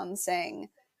mom saying,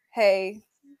 "Hey,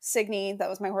 Signy, that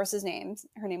was my horse's name.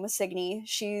 Her name was Signy.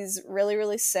 She's really,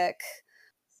 really sick.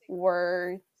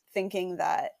 We're thinking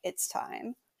that it's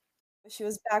time." She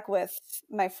was back with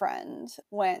my friend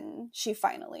when she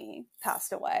finally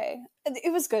passed away. And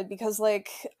it was good because like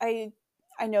I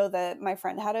know that my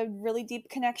friend had a really deep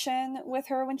connection with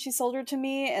her when she sold her to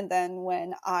me, and then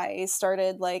when I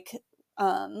started like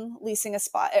leasing a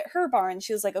spot at her barn,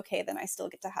 she was like, okay, then I still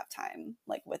get to have time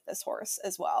like with this horse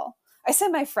as well. I said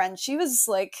my friend, she was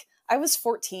like, I was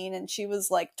 14 and she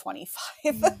was like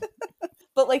 25.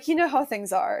 But like, you know how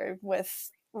things are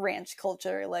with ranch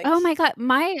culture, like, Oh my god,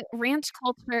 my ranch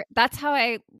culture, that's how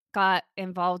I got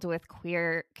involved with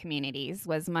queer communities,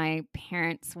 was my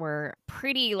parents were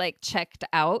pretty, like, checked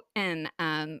out and,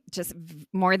 just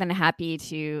more than happy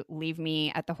to leave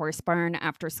me at the horse barn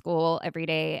after school every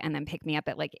day and then pick me up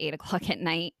at, like, 8 o'clock at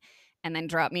night and then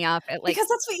drop me off at, like because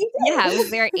that's what you yeah, I was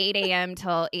did. there at 8 a.m.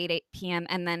 till 8 p.m.,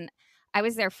 and then I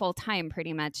was there full time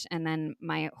pretty much, and then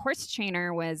my horse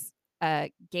trainer was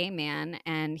a gay man,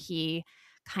 and he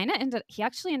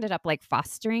actually ended up like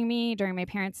fostering me during my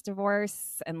parents'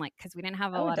 divorce, and like because we didn't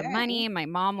have a Oh lot of money, dang. my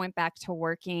mom went back to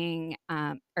working,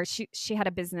 or she had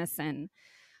a business in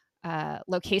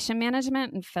location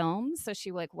management and film, so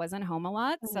she like wasn't home a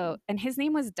lot. So, Mhm. and his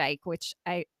name was Dyke, which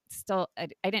I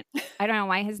don't know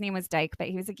why his name was Dyke, but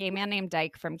he was a gay man named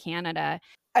Dyke from Canada.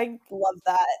 I love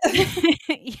that.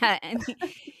 Yeah, and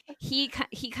he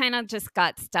kind of just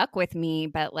got stuck with me,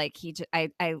 but like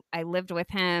I lived with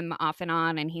him off and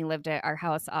on, and he lived at our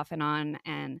house off and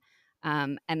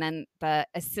then the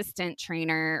assistant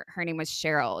trainer, her name was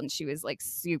Cheryl, and she was like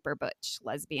super butch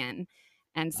lesbian.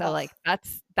 And so Ugh. like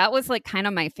that was like kind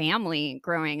of my family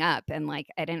growing up, and like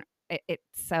I didn't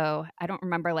so I don't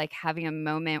remember like having a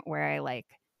moment where I like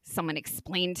someone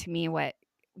explained to me what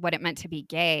it meant to be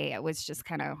gay. It was just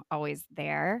kind of always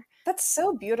there. That's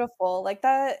so beautiful. Like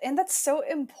that, and that's so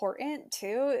important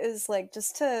too, is like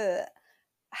just to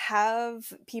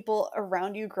have people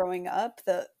around you growing up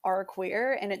that are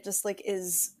queer and it just like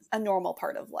is a normal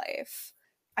part of life.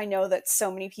 I know that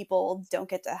so many people don't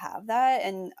get to have that,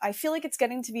 and I feel like it's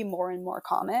getting to be more and more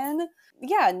common.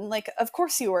 Yeah, and like of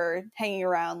course you were hanging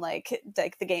around like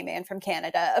the gay man from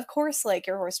Canada. Of course like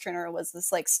your horse trainer was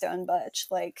this like stone butch.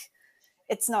 Like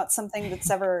it's not something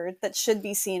that should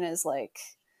be seen as like,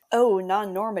 oh,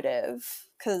 non-normative,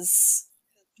 cuz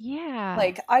Yeah.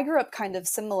 like I grew up kind of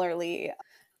similarly.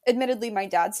 Admittedly, my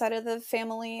dad's side of the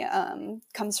family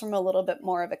comes from a little bit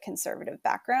more of a conservative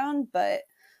background, but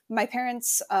my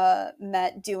parents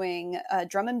met doing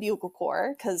drum and bugle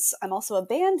corps because I'm also a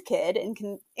band kid, and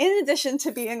in addition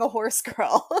to being a horse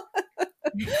girl,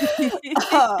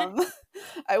 um,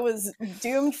 I was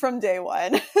doomed from day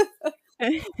one.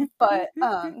 But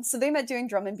so they met doing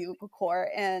drum and bugle corps,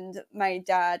 and my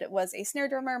dad was a snare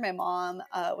drummer, my mom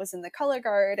was in the color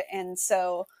guard. And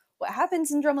so what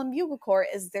happens in drum and bugle corps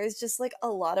is there's just like a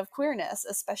lot of queerness,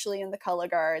 especially in the color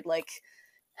guard. Like,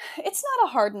 it's not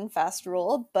a hard and fast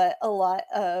rule, but a lot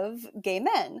of gay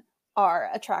men are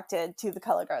attracted to the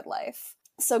color guard life.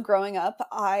 So growing up,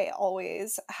 I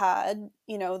always had,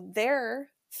 you know,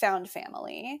 their found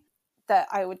family that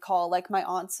I would call like my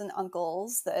aunts and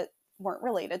uncles that weren't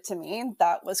related to me,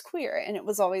 that was queer. And it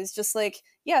was always just like,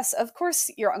 yes, of course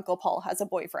your Uncle Paul has a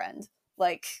boyfriend.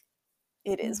 Like,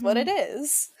 it is what it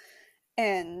is.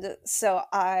 And so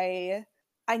I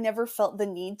never felt the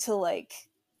need to like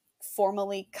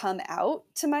formally come out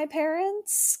to my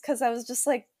parents, because I was just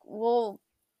like, well,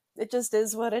 it just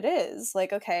is what it is.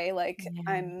 Like, okay, like Yeah.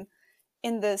 I'm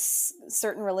in this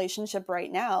certain relationship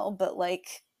right now, but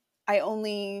like I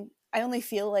only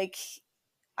feel like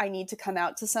I need to come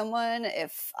out to someone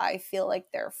if I feel like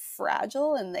they're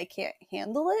fragile and they can't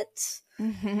handle it.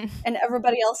 And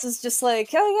everybody else is just like,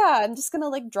 oh yeah, I'm just gonna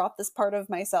like drop this part of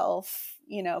myself,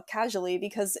 you know, casually,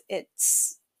 because it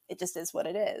just is what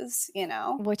it is, you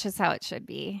know? Which is how it should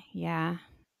be. Yeah.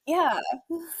 Yeah.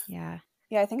 Yeah.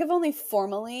 Yeah, I think I've only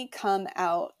formally come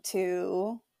out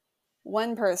to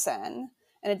one person,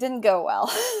 and it didn't go well.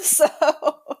 So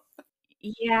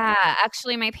Yeah,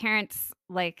 actually, my parents,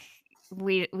 like,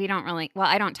 we don't really well,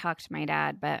 I don't talk to my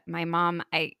dad, but my mom,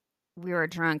 I we were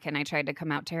drunk and I tried to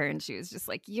come out to her and she was just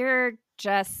like, "You're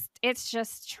just it's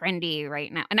just trendy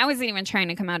right now." And I wasn't even trying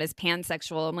to come out as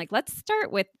pansexual. I'm like, "Let's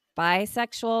start with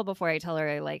bisexual before I tell her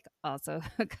I, like, also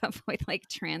hook up with, like,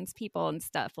 trans people and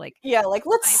stuff." Like, yeah, like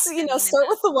let's, I've you know, been in start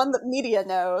with the one that media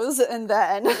knows, and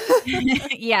then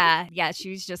Yeah, yeah, she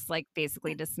was just, like,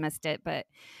 basically dismissed it, but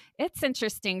it's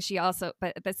interesting. She also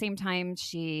but at the same time,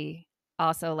 she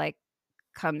also, like,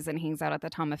 comes and hangs out at the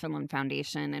Tom of Finland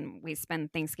Foundation, and we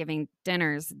spend Thanksgiving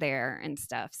dinners there and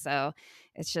stuff, so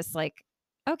it's just like,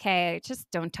 okay, just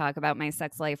don't talk about my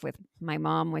sex life with my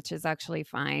mom, which is actually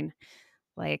fine.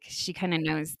 Like, she kinda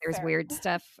knows there's fair. weird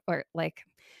stuff or, like,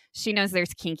 she knows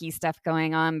there's kinky stuff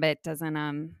going on, but doesn't,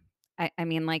 I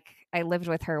mean, like, I lived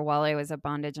with her while I was a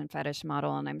bondage and fetish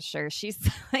model, and I'm sure she's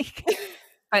like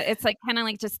but it's, like, kinda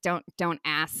like just don't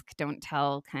ask, don't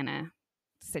tell kinda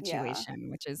Yeah. situation,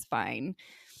 which is fine,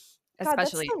 God,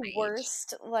 that's especially at the my age.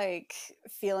 worst like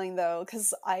feeling though,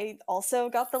 because I also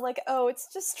got the like, oh,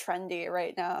 it's just trendy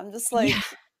right now. I'm just Yeah.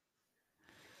 like,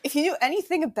 if you knew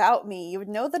anything about me, you would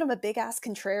know that I'm a big ass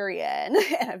contrarian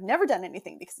and I've never done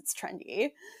anything because it's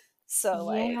trendy. So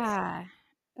like, Yeah.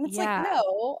 and it's like, Yeah.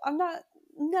 no, I'm not,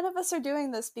 none of us are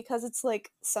doing this because it's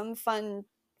like some fun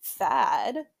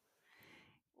fad.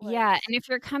 Yeah, Like, and if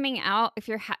you're coming out if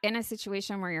you're in a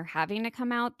situation where you're having to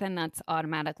come out, then that's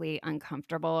automatically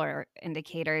uncomfortable or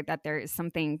indicator that there is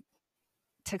something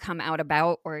to come out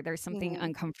about or there's something mhm,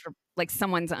 uncomfortable like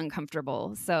someone's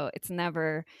uncomfortable. So it's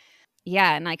never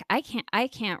yeah, and like I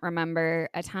can't remember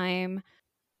a time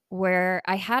where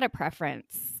I had a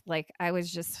preference. Like I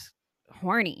was just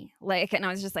horny. Like and I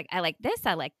was just like I like this,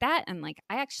 I like that and like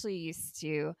I actually used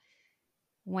to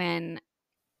when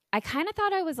I kind of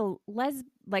thought I was a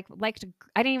liked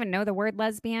I didn't even know the word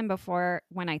lesbian before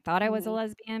when I thought I was a mhm,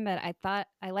 lesbian, but I thought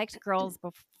I liked girls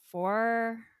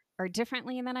before or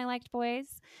differently than I liked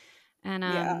boys. And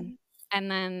yeah,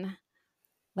 and then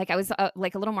like I was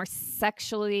like a little more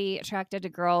sexually attracted to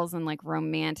girls and like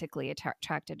romantically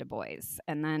attracted to boys.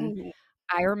 And then mhm.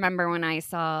 I remember when I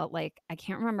saw like I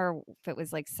can't remember if it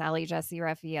was like Sally Jesse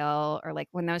Raphael or like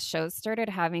when those shows started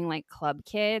having like club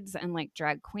kids and like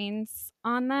drag queens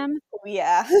on them. Oh,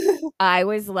 yeah. I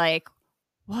was like,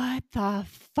 "What the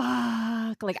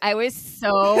fuck?" Like, I was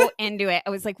so into it. I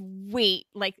was like, "Wait,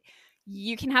 like,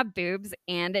 you can have boobs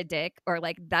and a dick," or,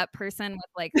 like, that person with,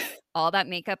 like, all that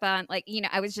makeup on, like, you know,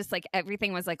 I was just like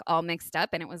everything was, like, all mixed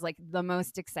up, and it was, like, the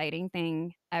most exciting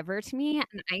thing ever to me,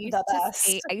 and The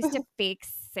best. I used to fake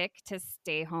sick to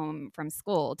stay home from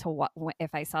school to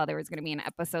if I saw there was gonna be an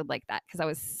episode like that because I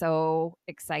was so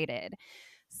excited.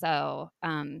 So,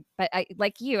 but I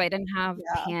like you, I didn't have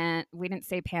Yeah. we didn't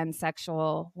say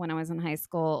pansexual when I was in high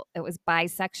school. It was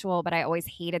bisexual, but I always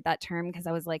hated that term because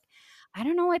I was like, I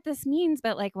don't know what this means,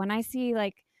 but like when I see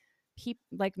like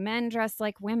like men dressed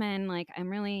like women, like I'm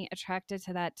really attracted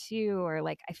to that too. Or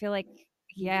like I feel like,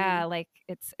 Mhm. yeah, like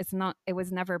it's not it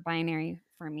was never binary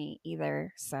for me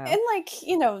either. So And like,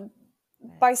 you know,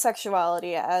 but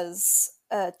bisexuality as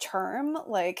a term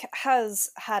like has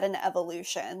had an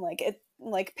evolution. Like it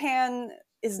like pan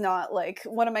is not like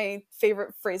one of my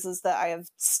favorite phrases that I have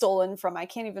stolen from I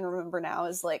can't even remember now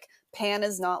is like pan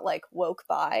is not like woke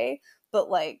bi, but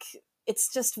like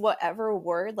it's just whatever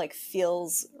word like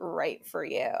feels right for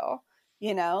you,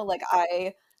 you know? Like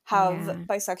I have Yeah.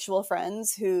 bisexual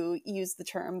friends who use the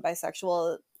term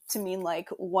bisexual to mean like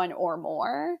one or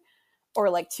more, or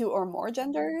like two or more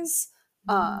genders.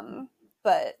 Mm.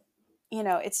 But you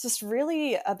know, it's just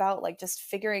really about like just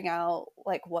figuring out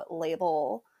like what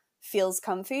label feels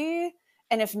comfy.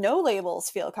 And if no labels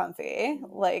feel comfy,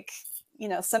 like, you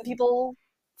know, some people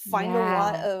find a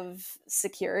lot Yeah. of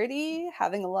security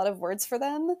having a lot of words for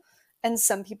them, and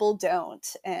some people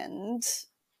don't. And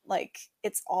like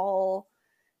it's all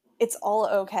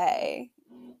okay.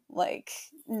 Like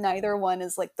neither one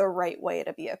is like the right way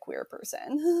to be a queer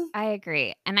person. I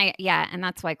agree. And and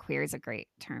that's why queer is a great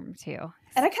term too.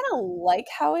 And I kind of like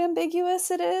how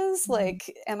ambiguous it is. Mhm.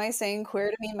 Like, am I saying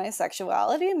queer to mean my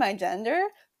sexuality, my gender?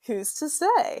 Who's to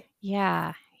say?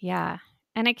 Yeah, yeah.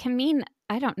 And it can mean,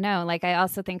 I don't know, like I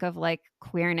also think of like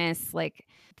queerness, like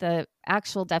the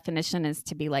actual definition is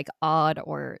to be like odd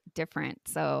or different.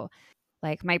 So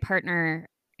like my partner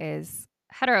is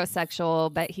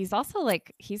heterosexual, but he's also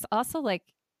like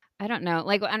I don't know,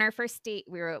 like on our first date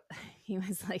we were he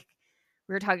was like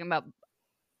we were talking about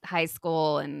high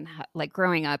school and like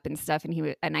growing up and stuff,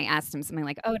 and and I asked him something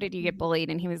like, "Oh, did you get bullied?"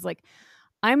 And he was like,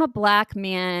 I'm a black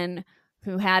man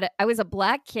I was a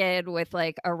black kid with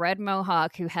like a red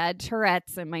mohawk who had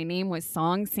Tourette's, and my name was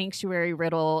Song Sanctuary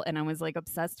Riddle, and I was like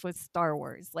obsessed with Star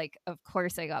Wars. Like, of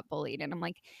course I got bullied. And I'm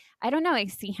like, I don't know. I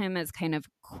see him as kind of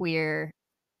queer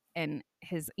and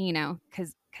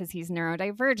because he's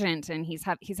neurodivergent and he's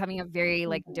having a very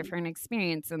like Mhm. different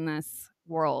experience in this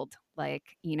world, like,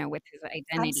 with his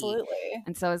identity. Absolutely.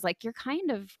 And so I was like, you're kind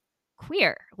of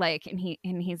queer. Like, and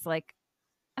he's like,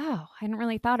 oh, I hadn't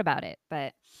really thought about it,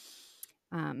 but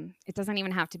it doesn't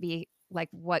even have to be like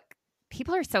what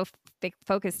people are so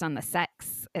focused on the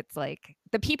sex. It's like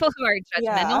the people who are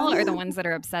Yeah. judgmental are the ones that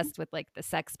are obsessed with like the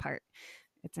sex part.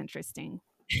 It's interesting.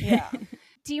 Yeah.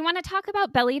 Do you want to talk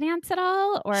about belly dance at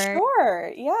all? Or,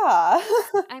 Sure. Yeah.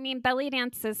 I mean, belly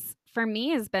dance is for me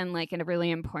has been like a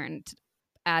really important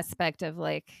aspect of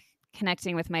like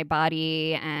connecting with my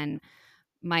body and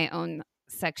my own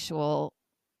sexual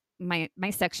my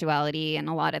sexuality and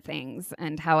a lot of things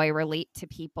and how I relate to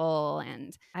people.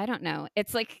 And I don't know.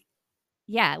 It's like,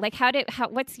 yeah, like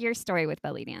what's your story with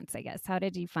belly dance, I guess? How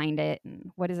did you find it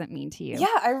and what does it mean to you?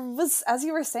 Yeah, as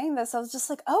you were saying this, I was just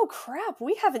like, "Oh crap,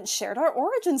 we haven't shared our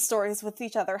origin stories with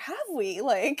each other, have we?"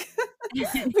 Like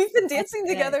we've been Let's dancing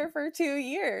do it. together for 2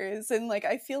 years, and like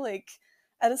I feel like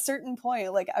at a certain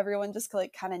point like everyone just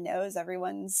like kind of knows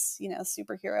everyone's, you know,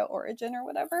 superhero origin or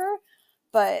whatever.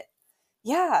 But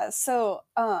yeah, so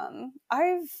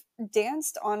I've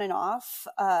danced on and off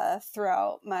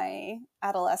throughout my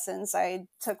adolescence. I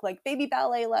took like baby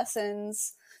ballet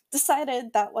lessons,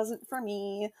 decided that wasn't for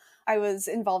me. I was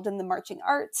involved in the marching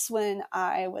arts when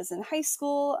I was in high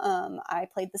school. I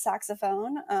played the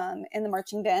saxophone in the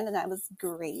marching band, and I was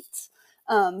great.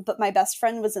 But my best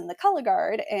friend was in the color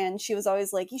guard, and she was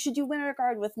always like, "You should do winter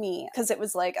guard with me," because it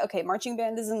was like, okay, marching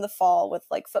band is in the fall with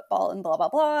like football and blah blah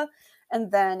blah, and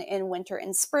then in winter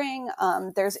and spring,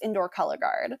 there's indoor color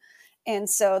guard. And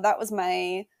so that was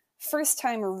my first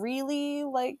time really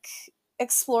like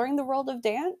exploring the world of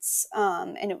dance.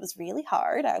 And it was really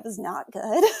hard. I was not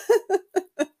good.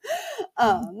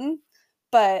 um,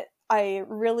 but I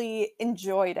really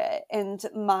enjoyed it. And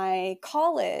my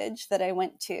college that I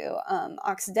went to,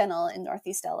 Occidental in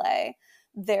Northeast LA,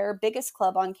 their biggest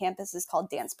club on campus is called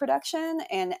Dance Production.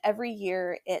 And every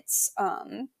year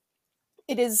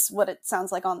it is what it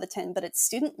sounds like on the tin, but it's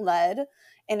student led,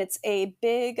 and it's a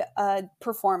big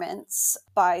performance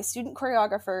by student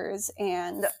choreographers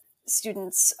and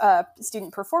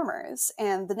student performers.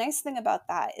 And the nice thing about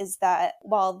that is that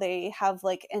while they have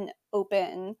like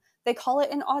they call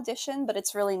it an audition, but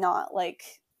it's really not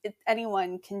like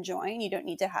anyone can join. You don't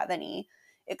need to have any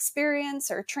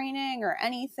experience or training or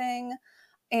anything.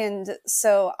 And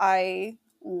so I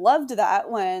loved that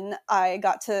when I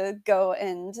got to go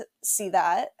and see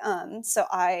that. So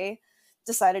I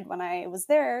decided when I was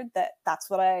there that that's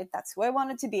who I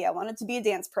wanted to be. I wanted to be a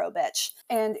dance pro bitch.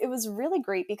 And it was really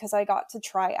great because I got to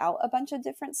try out a bunch of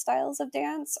different styles of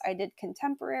dance. I did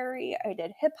contemporary, I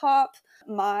did hip hop.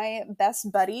 My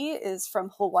best buddy is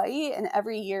from Hawaii, and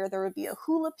every year there would be a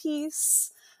hula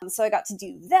piece. So I got to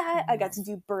do that. I got to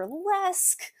do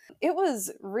burlesque. It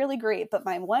was really great, but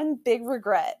my one big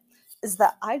regret is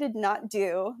that I did not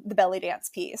do the belly dance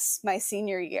piece my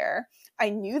senior year. I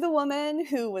knew the woman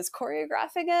who was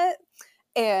choreographing it,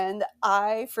 and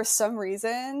I, for some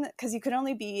reason, because you could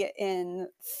only be in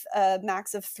a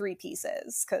max of 3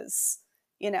 pieces, because,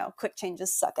 you know, quick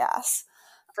changes suck ass.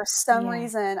 For some Yeah.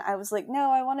 reason, I was like,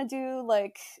 no, I want to do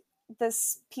like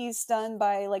this piece done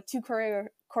by like two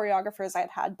choreographers I'd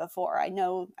had before. I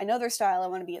know their style. I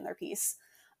want to be in their piece.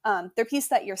 Their piece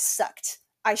that year sucked.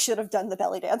 I should have done the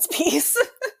belly dance piece.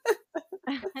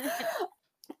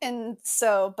 And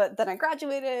so, but then I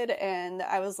graduated and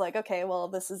I was like, okay, well,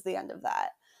 this is the end of that.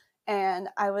 And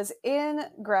I was in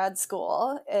grad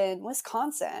school in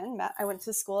Wisconsin. I went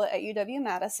to school at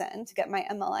UW-Madison to get my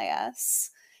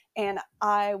MLIS. And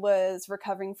I was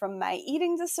recovering from my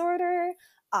eating disorder.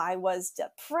 I was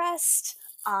depressed.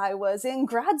 I was in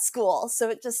grad school. So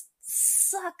it just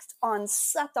sucked.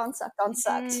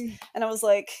 Mm. And I was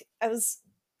like, I was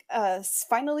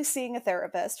finally seeing a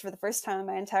therapist for the first time in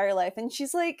my entire life. And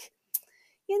she's like,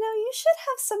 you should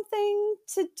have something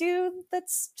to do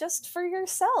that's just for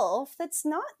yourself. That's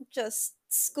not just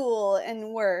school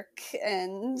and work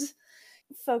and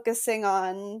focusing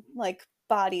on like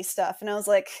body stuff. And I was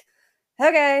like,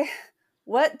 okay,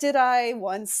 what did I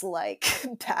once like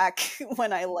back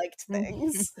when I liked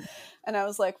things? And I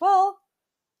was like, well,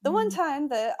 the one time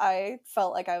that I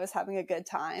felt like I was having a good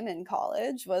time in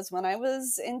college was when I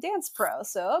was in dance pro.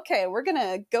 So, okay, we're going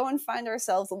to go and find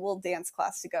ourselves a little dance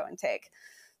class to go and take.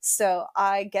 So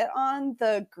I get on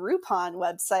the Groupon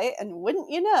website, and wouldn't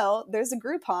you know, there's a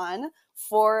Groupon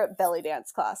for belly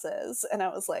dance classes. And I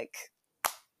was like,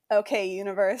 okay,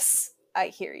 universe, I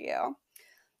hear you.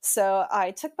 So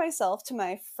I took myself to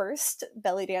my first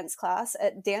belly dance class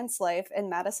at Dance Life in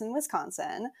Madison,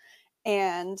 Wisconsin.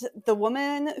 And the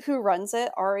woman who runs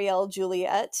it, Ariel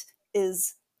Juliet,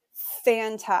 is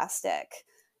fantastic.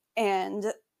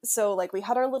 And so like we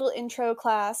had our little intro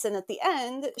class, and at the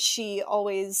end she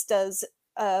always does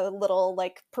a little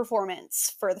like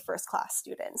performance for the first class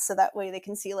students, so that way they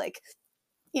can see like,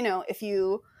 if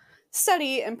you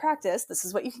study and practice, this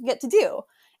is what you can get to do.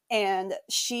 And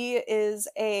she is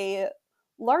a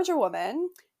larger woman,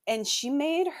 and she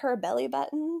made her belly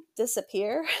button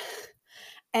disappear.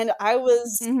 And I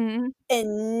was Mhm.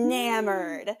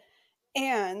 enamored.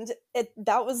 And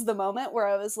that was the moment where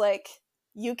I was like,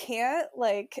 you can't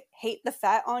like hate the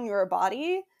fat on your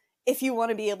body if you want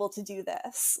to be able to do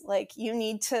this. Like you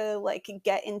need to like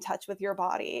get in touch with your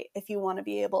body if you want to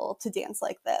be able to dance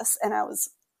like this. And I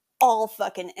was all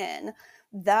fucking in.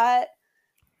 That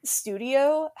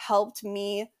studio helped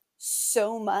me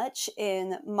so much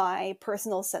in my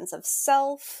personal sense of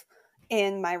self,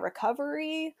 in my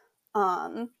recovery.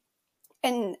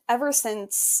 And ever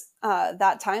since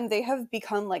that time, they have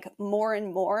become like more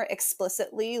and more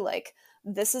explicitly like,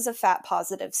 this is a fat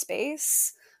positive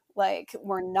space. Like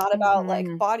we're not about like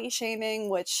Mhm. body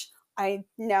shaming, which I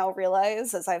now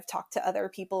realize as I've talked to other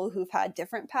people who've had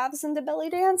different paths into belly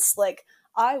dance, like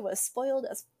I was spoiled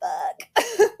as fuck.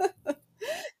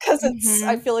 Because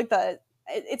I Mhm. feel like that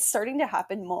it's starting to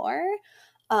happen more,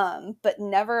 but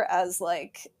never as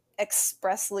like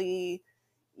expressly,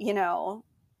 you know,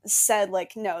 said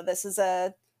like, no, this is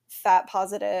a fat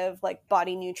positive, like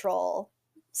body neutral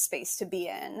space to be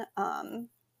in.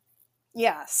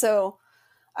 Yeah, so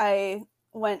I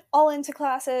went all into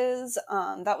classes.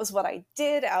 That was what I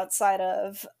did outside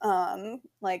of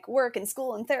like work and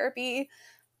school and therapy.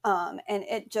 And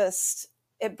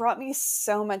it brought me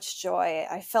so much joy.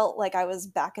 I felt like I was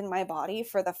back in my body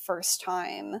for the first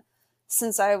time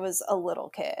since I was a little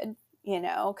kid,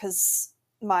 because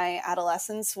my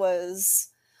adolescence was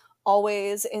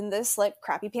always in this like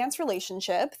crappy pants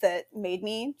relationship that made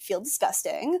me feel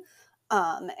disgusting.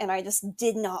 And I just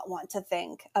did not want to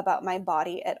think about my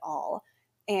body at all.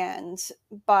 And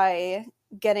by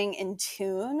getting in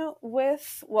tune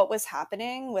with what was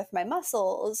happening with my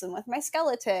muscles and with my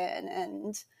skeleton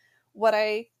and what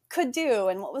I could do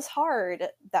and what was hard,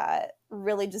 that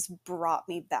really just brought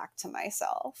me back to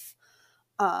myself.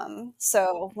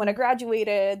 So when I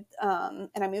graduated and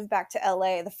I moved back to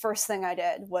LA, the first thing I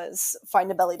did was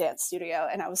find a belly dance studio.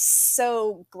 And I was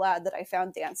so glad that I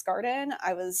found Dance Garden.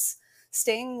 I was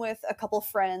staying with a couple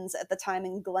friends at the time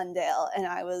in Glendale, and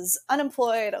I was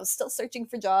unemployed. I was still searching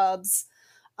for jobs.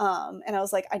 And I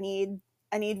was like, I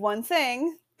need one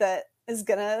thing that is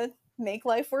gonna make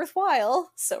life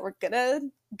worthwhile. So we're gonna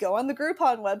go on the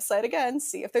Groupon website again,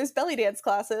 see if there's belly dance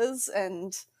classes.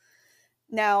 And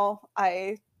now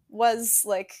I was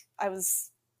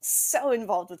so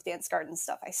involved with Dance Garden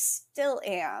stuff. I still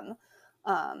am,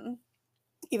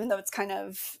 even though it's kind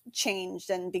of changed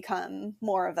and become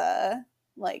more of a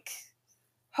like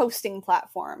hosting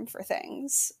platform for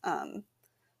things.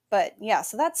 But yeah,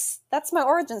 so that's my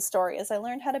origin story. Is I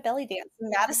learned how to belly dance in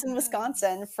Madison,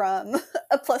 Wisconsin, from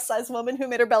a plus size woman who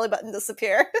made her belly button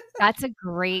disappear. That's a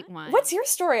great one. What's your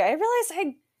story? I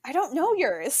realize I don't know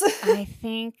yours. I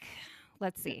think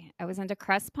let's see. I was into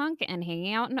crust punk and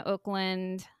hanging out in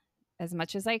Oakland as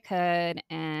much as I could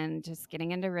and just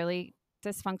getting into really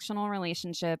dysfunctional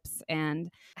relationships and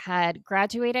had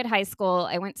graduated high school.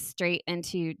 I went straight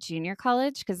into junior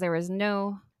college because there was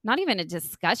not even a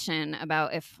discussion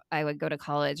about if I would go to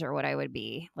college or what I would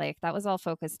be. Like that was all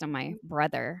focused on my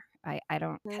brother. I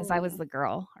don't, because I was Mm, the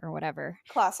girl or whatever.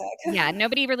 classic. Yeah,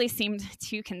 nobody really seemed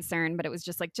too concerned, but it was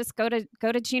just like, just go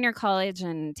to junior college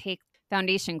and take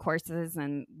foundation courses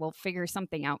and we'll figure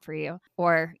something out for you.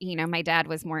 Or, my dad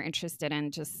was more interested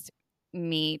in just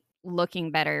me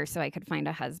looking better so I could find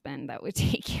a husband that would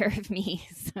take care of me.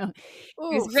 So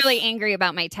he was really Oof. angry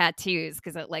about my tattoos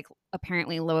because it like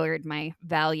apparently lowered my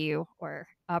value or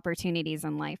opportunities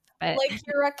in life. But Like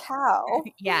you're a cow.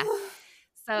 yeah,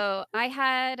 so I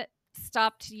had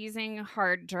stopped using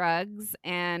hard drugs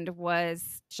and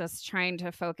was just trying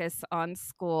to focus on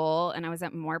school. And I was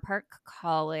at Moore Park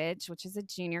College, which is a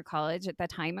junior college. At the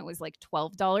time, it was like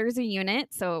 $12 a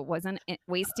unit. So it wasn't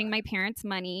wasting my parents'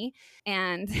 money.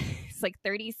 And it's like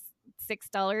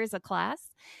 $36 a class.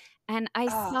 And Oh, I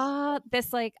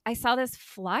saw this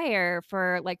flyer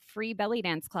for like free belly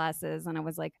dance classes. And I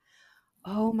was like,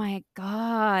 oh my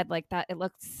God, like that. It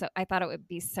looked so, I thought it would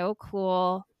be so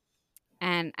cool.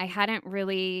 And I hadn't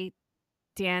really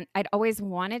I'd always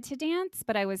wanted to dance,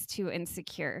 but I was too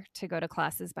insecure to go to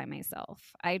classes by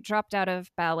myself. I dropped out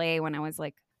of ballet when I was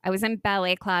in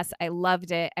ballet class. I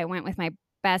loved it. I went with my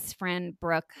best friend,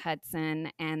 Brooke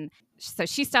Hudson. And so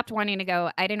she stopped wanting to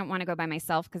go. I didn't want to go by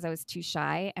myself because I was too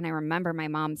shy. And I remember my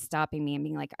mom stopping me and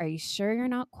being like, are you sure you're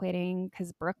not quitting?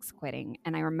 Because Brooke's quitting.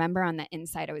 And I remember on the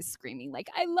inside, I was screaming, like,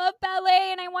 I love ballet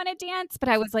and I want to dance. But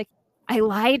I was like, I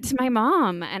lied to my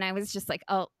mom and I was just like,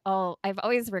 oh, I've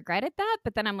always regretted that.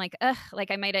 But then I'm like, ugh,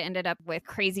 like I might have ended up with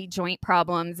crazy joint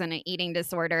problems and an eating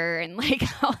disorder and like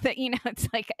all that, it's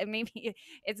like maybe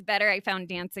it's better I found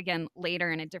dance again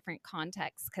later in a different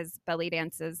context because belly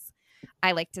dance is,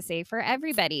 I like to say, for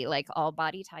everybody, like all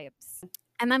body types.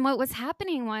 And then what was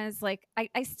happening was like,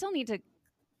 I still need to,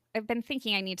 I've been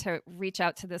thinking I need to reach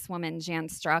out to this woman, Jan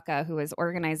Straka, who was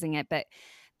organizing it, but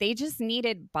they just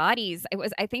needed bodies.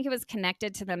 I think it was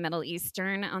connected to the Middle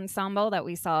Eastern ensemble that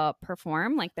we saw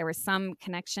perform. Like there was some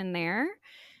connection there.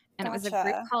 And it was a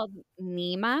group gotcha. called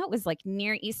NEMA. It was like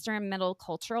Near Eastern Middle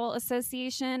Cultural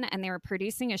Association. And they were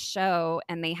producing a show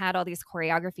and they had all these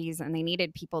choreographies and they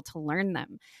needed people to learn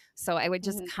them. So I would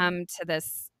just Mhm. come to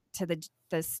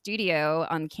the studio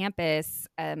on campus,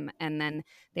 and then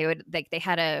they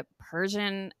had a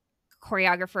Persian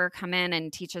choreographer come in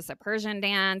and teach us a Persian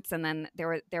dance, and then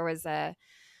there was a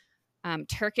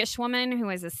Turkish woman who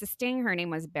was assisting. Her name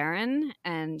was Baran,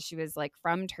 and she was like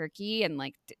from Turkey, and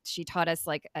like she taught us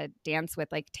like a dance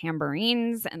with like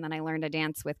tambourines, and then I learned a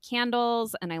dance with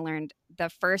candles, and I learned the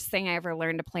first thing I ever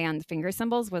learned to play on finger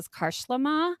cymbals was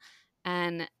karshlama.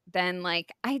 And then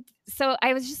so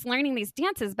I was just learning these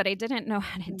dances, but I didn't know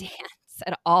how to Mhm. dance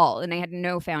at all, and I had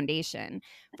no foundation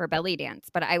for belly dance.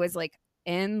 But I was like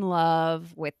in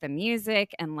love with the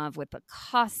music, in love with the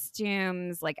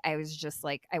costumes. Like I was just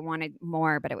like I wanted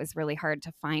more, but it was really hard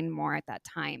to find more at that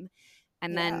time.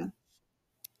 And Yeah. then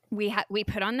we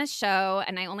put on the show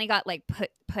and I only got like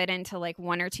put into like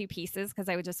one or two pieces because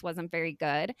I just wasn't very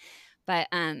good. But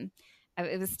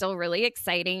it was still really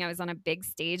exciting. I was on a big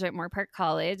stage at Moore Park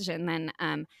College, and then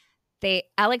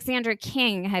Alexandra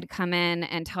King had come in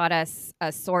and taught us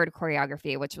a sword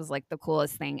choreography, which was like the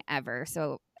coolest thing ever.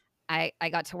 So I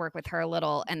got to work with her a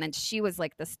little, and then she was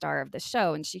like the star of the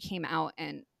show, and she came out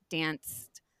and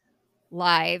danced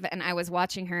live, and I was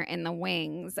watching her in the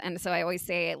wings. And so I always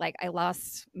say, like, I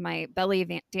lost my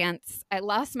dance, I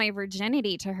lost my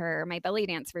virginity to her, my belly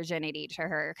dance virginity to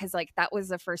her, because like that was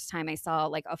the first time I saw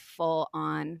like a full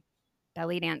on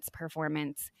belly dance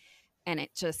performance. And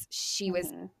she was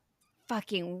Mhm.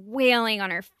 fucking wailing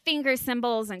on her finger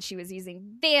cymbals, and she was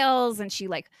using veils, and she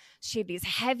had these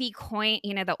heavy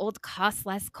the old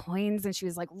costless coins, and she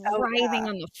was like Oh writhing yeah.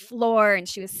 on the floor, and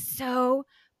she was so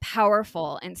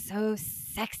powerful and so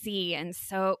sexy and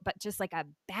so but just like a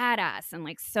badass and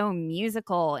like so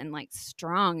musical and like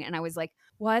strong. And I was like,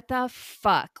 what the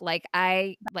fuck?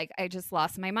 I just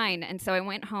lost my mind. And so I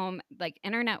went home. Like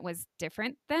internet was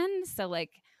different then, so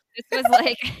like this was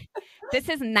like this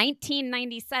is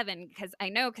 1997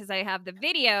 because I have the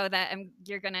video that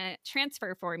you're going to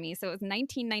transfer for me. So it was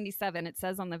 1997. It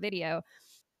says on the video.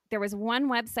 There was one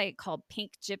website called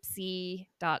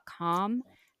pinkgypsy.com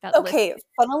that listed. Okay,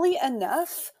 funnily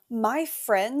enough, my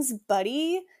friend's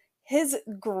buddy, his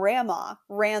grandma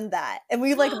ran that, and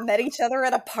we like met each other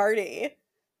at a party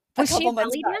a Was she a couple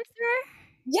months belly back. dancer?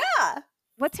 Yeah,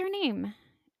 What's her name?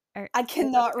 Or I I love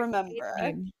cannot her stage remember.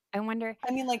 name. I wonder.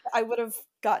 I mean, like, I would have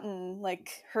gotten,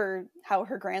 like, how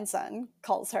her grandson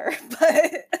calls her,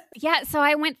 but Yeah, so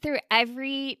I went through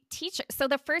every teacher. So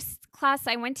the first class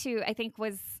I went to, I think,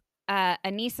 was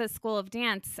Anissa School of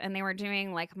Dance, and they were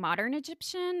doing like modern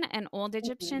Egyptian and old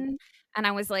Mhm, Egyptian, and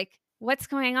I was like, "What's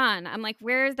going on?" I'm like,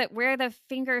 where are the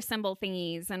finger symbol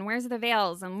thingies, and where's the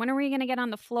veils, and when are we gonna get on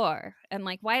the floor, and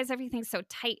like, why is everything so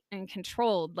tight and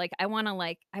controlled? Like, I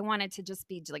wanted to just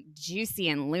be like juicy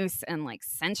and loose and like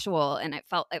sensual, and it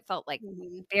felt like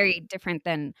mhm. very different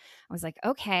than I was like,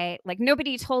 "Okay." Like,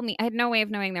 nobody told me I had no way of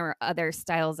knowing there were other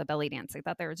styles of belly dance. I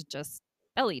thought there was just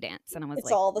belly dance, and I was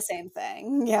It's like, all the same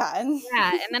thing, yeah.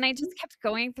 yeah, and then I just kept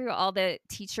going through all the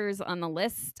teachers on the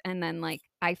list, and then, like,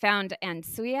 I found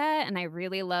Ansuya, and I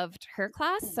really loved her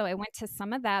class, so I went to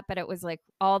some of that, but it was, like,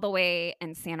 all the way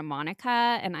in Santa Monica,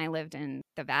 and I lived in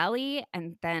the Valley,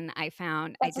 and then I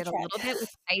That's a did a trek. little bit with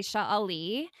Aisha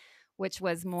Ali, which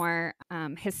was more,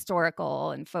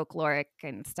 historical and folkloric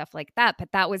and stuff like that,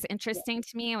 but that was Yeah, interesting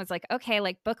to me. I was like, "Okay,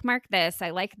 like, bookmark this. I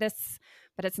like this,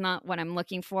 but it's not what I'm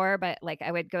looking for." But like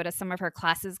I would go to some of her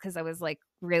classes because I was like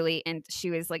really, and she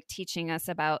was like teaching us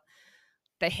about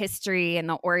the history and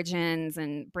the origins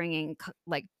and bringing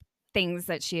like things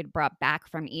that she had brought back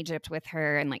from Egypt with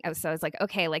her. And like, oh, so I was like,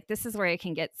 okay, like this is where I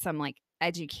can get some like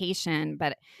education,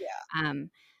 but yeah. um,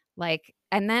 like,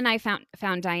 and then I found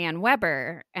Diane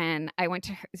Weber, and I went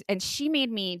to her, and she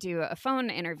made me do a phone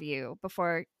interview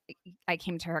before I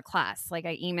came to her class. Like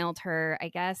I emailed her, I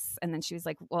guess, and then she was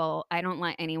like, "Well, I don't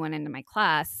let anyone into my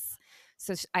class."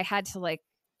 So I had to like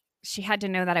she had to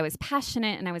know that I was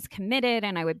passionate and I was committed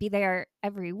and I would be there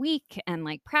every week and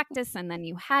like practice, and then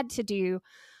you had to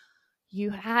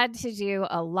do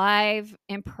a live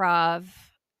improv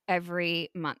every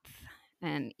month,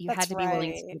 and you had That's to be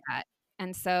willing to right. do that.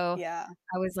 And so Yeah.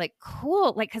 I was like,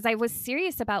 "Cool," like, because I was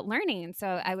serious about learning, and so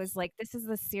I was like, "This is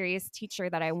the serious teacher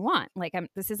that I want." Like,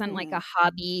 this isn't like a Mhm.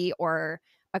 hobby or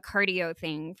a cardio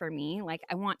thing for me, like,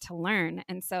 I want to learn.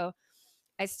 And so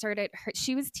I started her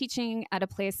she was teaching at a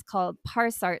place called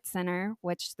Pars Art Center,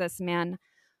 which this man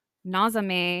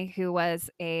Nazameh, who was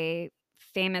a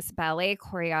famous ballet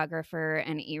choreographer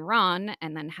in Iran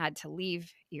and then had to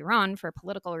leave Iran for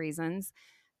political reasons,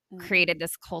 Mhm. created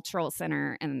this cultural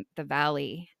center in the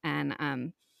valley. And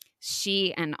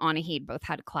she and Anahid both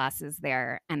had classes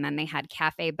there. And then they had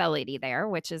Cafe Belly there,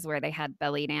 which is where they had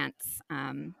belly dance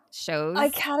I shows.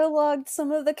 cataloged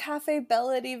some of the Cafe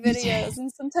Bellady videos,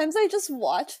 and sometimes I just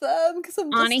watch them because 'cause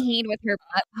I'm just Anahid with her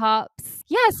butt pops.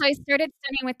 Yeah, so I started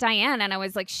studying with Diane, and I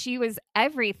was like, she was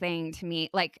everything to me,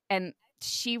 like, and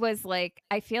she was like,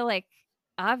 I feel like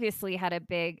obviously had a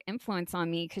big influence on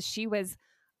me because she was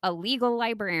a legal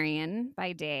librarian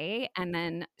by day, and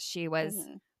then she was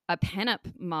Mhm. a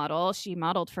pinup model. She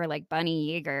modeled for, like, Bunny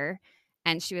Yeager,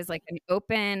 and she was, like, an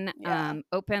Yeah.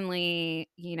 openly,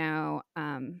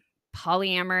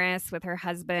 polyamorous with her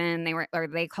husband.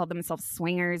 They called themselves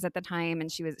swingers at the time,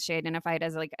 and she identified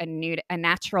as like a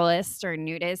naturalist or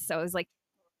nudist. So it was like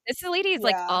this lady is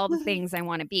like Yeah. all the things I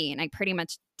want to be. And I pretty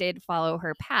much did follow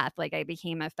her path. Like I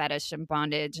became a fetish and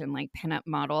bondage and like pinup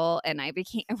model. And I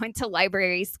went to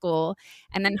library school,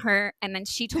 and then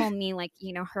she told me like,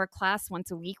 her class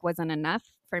once a week wasn't enough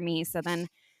for me. So then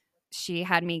she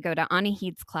had me go to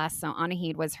Anahid's class. So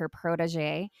Anahid was her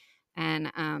protege.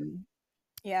 And and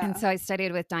Yeah. so I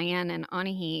studied with Diane and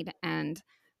Anahid, and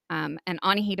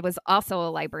Anahid was also a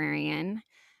librarian,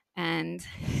 and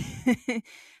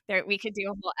there we could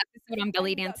do a whole episode on I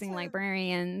belly that's dancing her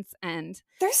librarians. And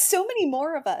There's so many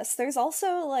more of us. There's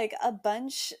also, like, a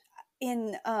bunch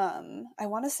in, I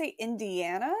wanna say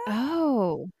Indiana?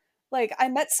 oh, Like, I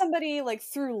met somebody, like,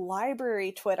 through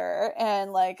library Twitter,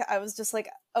 and, like, I was just like,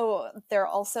 "Oh, they're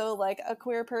also, like, a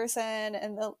queer person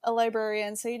and a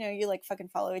librarian, so, you, like, fucking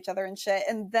follow each other and shit,"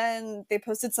 and then they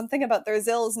posted something about their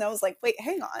Zills, and I was like, "Wait,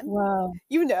 hang on. whoa.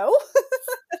 You know?"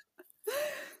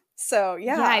 So,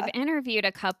 Yeah, I've yeah. interviewed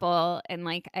a couple, and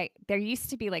like there used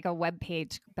to be like a web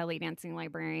page, belly dancing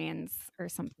librarians or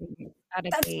something out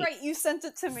of That's date. right, you sent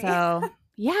it to me. So,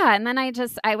 yeah, and then I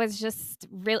was just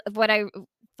real what I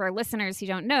for listeners who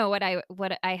don't know, what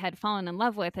I had fallen in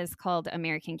love with is called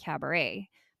American Cabaret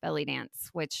belly dance,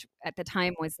 which at the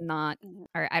time was not, Mhm.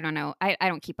 or I don't know, I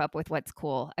don't keep up with what's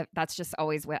cool. That's just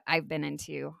always what I've been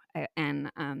into,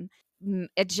 and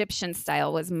Egyptian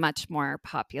style was much more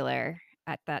popular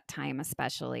at that time,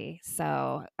 especially.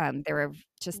 So there were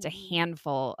just a Mhm.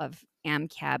 handful of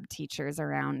AMCAB teachers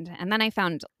around. And then I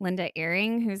found Linda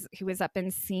Ehring, who was up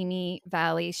in Simi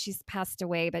Valley. She's passed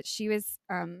away, but she was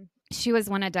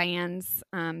one of Diane's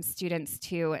students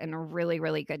too, and a really,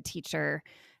 really good teacher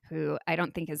who I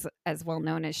don't think is as well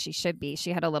known as she should be.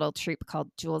 She had a little troupe called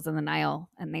Jewels in the Nile,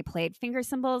 and they played finger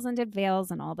cymbals and did veils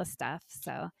and all the stuff.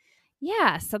 So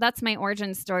yeah, so that's my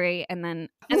origin story. And then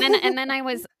I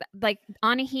was like,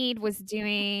 Anahid was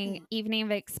doing Evening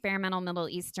of Experimental Middle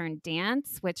Eastern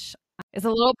Dance, which is a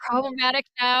little problematic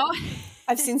now.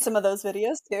 I've seen some of those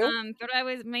videos too. But I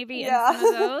was maybe in Yeah.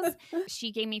 some of those.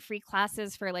 She gave me free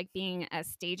classes for like being a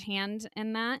stagehand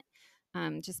in that,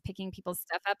 just picking people's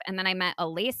stuff up. And then I met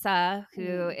Alesa,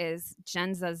 who is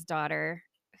Jenza's daughter,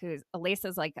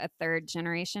 Alesa's like a third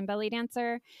generation belly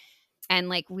dancer. And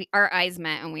like our eyes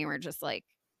met and we were just like,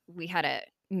 we had a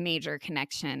major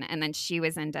connection. And then she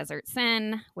was in Desert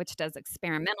Sin, which does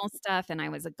experimental stuff. And I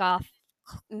was a goth,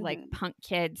 like punk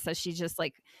kid. So she just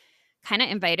like kind of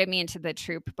invited me into the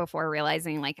troupe before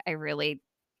realizing like I really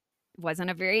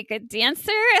wasn't a very good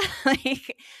dancer.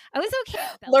 Like I was okay.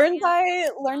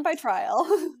 Learn by trial.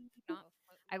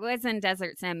 I was in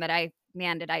Desert Sim, but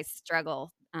did I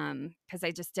struggle because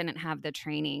I just didn't have the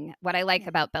training. What I like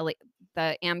about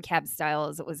the AMCAB style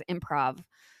is it was improv,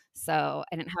 so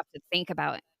I didn't have to think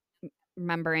about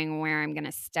remembering where I'm going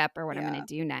to step or what I'm going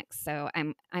to do next. So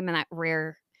I'm in that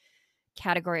rare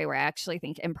category where I actually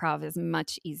think improv is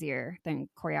much easier than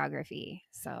choreography.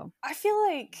 So I feel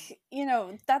like,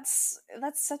 that's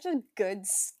such a good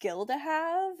skill to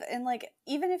have. And like,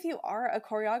 even if you are a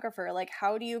choreographer, like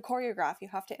how do you choreograph? You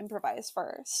have to improvise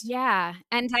first. Yeah.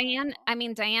 And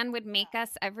Diane would make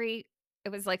us it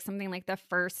was like something like the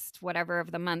first whatever of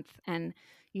the month, and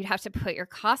you'd have to put your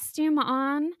costume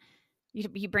on.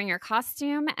 You bring your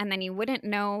costume, and then you wouldn't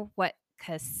know what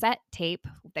the cassette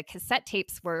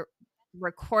tapes were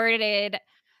recorded.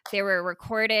 They were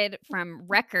recorded from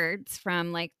records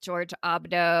from like George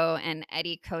Abdo and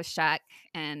Eddie Koshak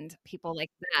and people like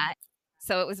that.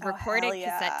 So it was recorded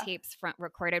cassette tapes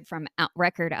recorded from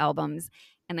record albums.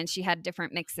 And then she had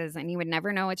different mixes, and you would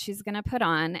never know what she's going to put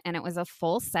on. And it was a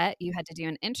full set. You had to do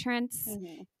an entrance,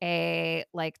 a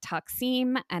like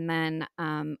taksim, and then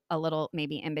a little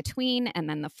maybe in between, and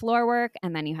then the floor work.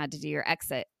 And then you had to do your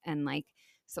exit. And like,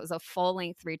 so it was a full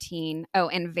length routine. Oh,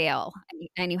 and veil.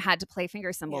 And you had to play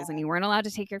finger cymbals, and you weren't allowed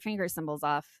to take your finger cymbals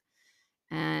off.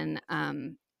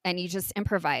 And you just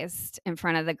improvised in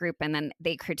front of the group, and then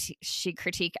she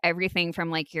critiqued everything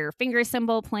from like your finger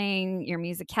cymbal playing, your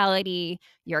musicality,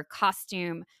 your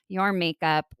costume, your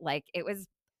makeup. Like it was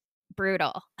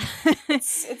brutal.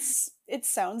 It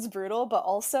sounds brutal, but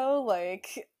also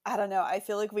like, I don't know, I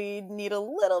feel like we need a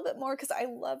little bit more, because I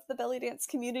love the belly dance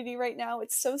community right now.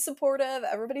 It's so supportive,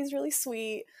 everybody's really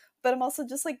sweet, but I'm also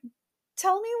just like,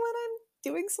 tell me when I'm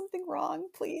doing something wrong,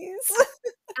 please.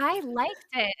 I liked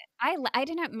it. I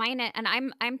didn't mind it, and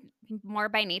I'm more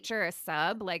by nature a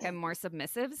sub. Like I'm more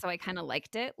submissive, so I kind of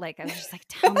liked it. Like I was just like,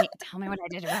 tell me what I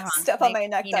did wrong. Step like, on my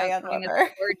neck, Diane Weber.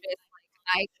 Gorgeous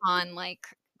like, icon like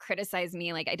criticize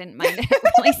me. Like I didn't mind it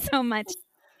really so much.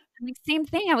 And, like same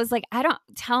thing. I was like,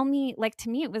 tell me. Like to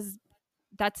me,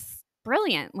 that's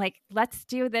brilliant. Like let's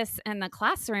do this in the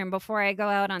classroom before I go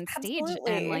out on stage.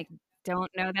 Absolutely. And like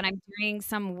don't know that I'm doing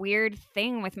some weird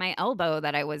thing with my elbow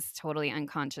that I was totally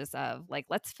unconscious of. Like,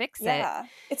 let's fix it. Yeah.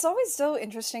 It's always so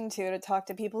interesting too to talk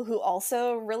to people who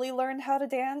also really learned how to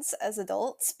dance as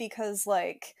adults, because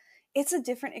like it's a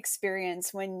different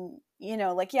experience when,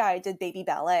 like, yeah, I did baby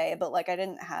ballet, but like I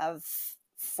didn't have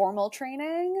formal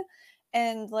training.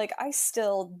 And like I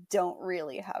still don't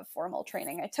really have formal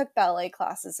training. I took ballet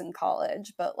classes in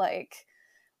college, but like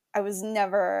I was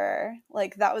never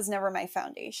like, that was never my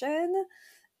foundation.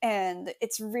 And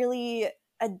it's really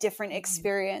a different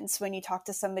experience when you talk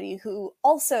to somebody who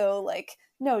also like,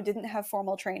 no, didn't have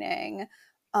formal training,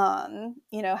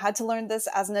 had to learn this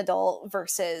as an adult,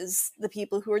 versus the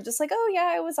people who are just like, oh yeah,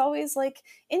 I was always like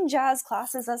in jazz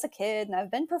classes as a kid, and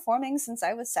I've been performing since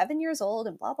I was 7 years old,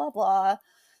 and blah, blah, blah.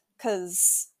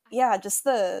 Cause yeah, just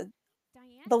the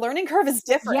learning curve is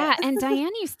different. Yeah. And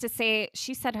Diane used to say,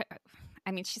 she said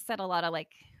a lot of like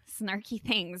snarky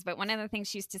things, but one of the things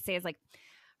she used to say is like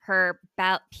her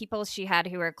people she had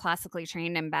who were classically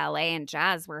trained in ballet and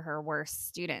jazz were her worst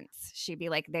students. She'd be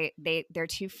like, they're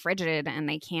too frigid, and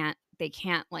they can't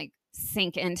like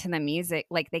sink into the music.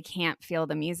 Like they can't feel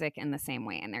the music in the same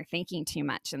way, and they're thinking too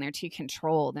much, and they're too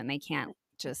controlled, and they can't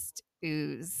just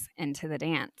ooze into the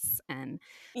dance. And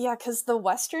yeah, because the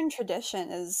Western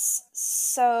tradition is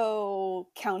so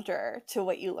counter to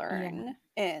what you learn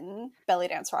in belly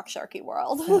dance rock sharky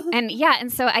world.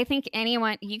 And so I think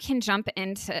you can jump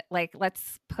into like,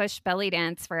 let's push belly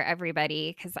dance for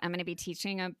everybody, because I'm going to be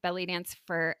teaching a belly dance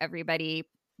for everybody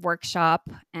workshop,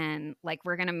 and like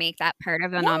we're going to make that part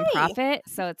of a nonprofit.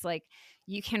 So it's like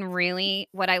you can really,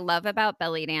 what I love about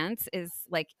belly dance is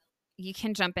like you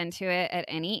can jump into it at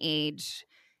any age,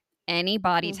 any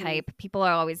body type. People will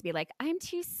always be like, I'm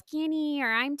too skinny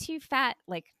or I'm too fat.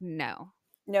 Like, no.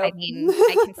 I Nope. mean,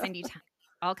 I can send you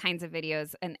all kinds of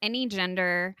videos and any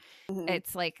gender.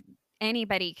 It's like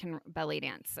anybody can belly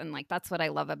dance. And like, that's what I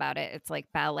love about it. It's like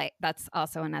ballet. That's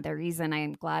also another reason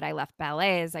I'm glad I left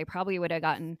ballet is I probably would have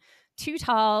gotten too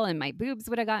tall and my boobs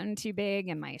would have gotten too big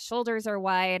and my shoulders are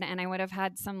wide and I would have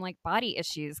had some like body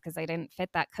issues because I didn't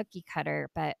fit that cookie cutter.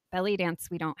 But belly dance,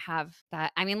 we don't have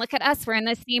that. I mean, look at us. We're in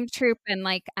the same troupe and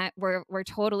like we're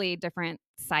totally different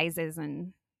sizes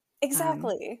and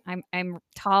Exactly. I'm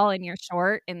tall and you're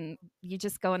short and you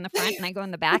just go in the front and I go in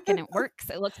the back and it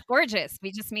works. It looks gorgeous.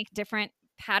 We just make different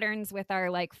patterns with our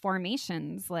like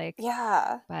formations. Like,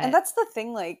 Yeah. And but that's the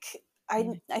thing, like,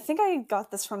 I think I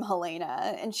got this from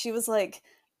Helena, and she was like,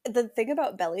 the thing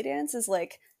about belly dance is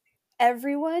like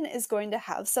everyone is going to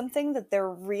have something that they're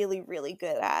really, really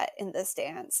good at in this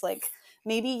dance. Like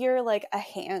maybe you're like a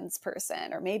hands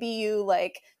person, or maybe you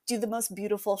like do the most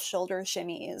beautiful shoulder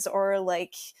shimmies, or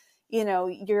like, you know,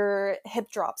 your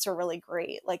hip drops are really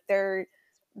great. Like they're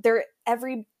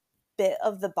every bit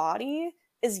of the body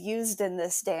is used in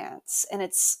this dance, and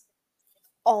it's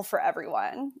all for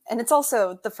everyone. And it's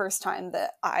also the first time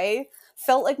that I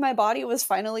felt like my body was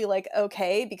finally like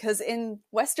okay, because in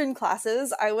Western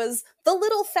classes I was the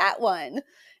little fat one,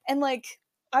 and like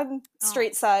I'm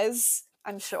straight size,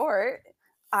 I'm short,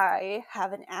 I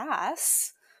have an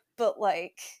ass, but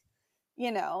like,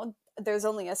 you know, there's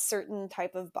only a certain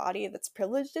type of body that's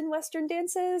privileged in Western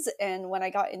dances. And when I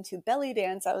got into belly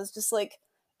dance, I was just like,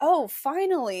 oh,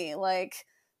 finally, like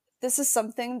this is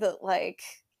something that like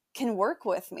can work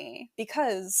with me,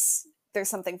 because there's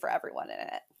something for everyone in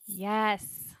it. yes.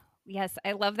 Yes,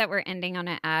 I love that we're ending on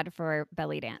an ad for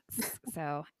belly dance.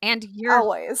 So, and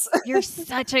Always. you're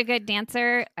such a good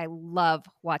dancer. I love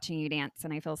watching you dance,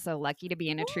 and I feel so lucky to be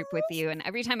in a troupe with you. And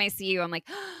every time I see you, I'm like,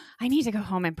 oh, I need to go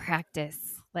home and practice.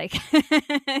 Like,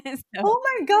 Oh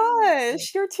my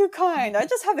gosh, you're too kind. I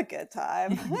just have a good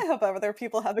time. I hope other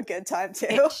people have a good time too.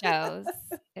 It shows.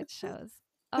 It shows.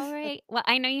 All right. Well,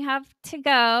 I know you have to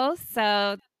go,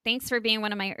 so thanks for being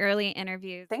one of my early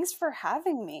interviews. Thanks for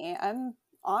having me. I'm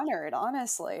honored,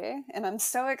 honestly. And I'm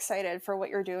so excited for what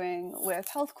you're doing with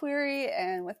Health Query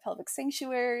and with Pelvic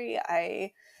Sanctuary.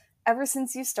 Ever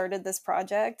since you started this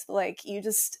project, like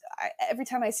every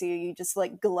time I see you, you just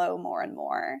like glow more and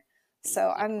more.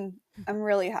 So I'm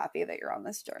really happy that you're on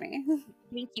this journey.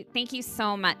 Thank you. Thank you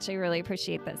so much. I really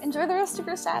appreciate this. Enjoy the rest of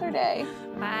your Saturday.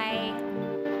 Bye.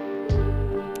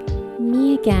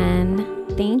 Me again.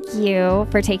 Thank you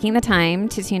for taking the time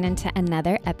to tune into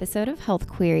another episode of Health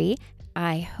Query.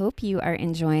 I hope you are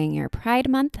enjoying your Pride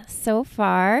Month so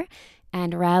far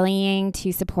and rallying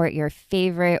to support your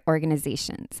favorite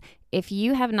organizations. If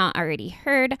you have not already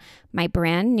heard, my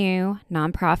brand new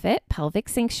nonprofit, Pelvic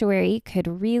Sanctuary,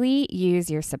 could really use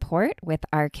your support with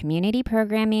our community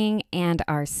programming and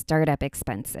our startup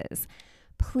expenses.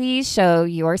 Please show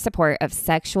your support of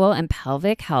sexual and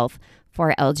pelvic health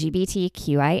for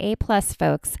LGBTQIA+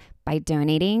 folks by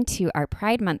donating to our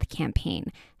Pride Month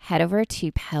campaign. Head over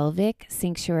to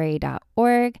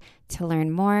pelvicsanctuary.org to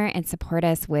learn more and support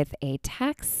us with a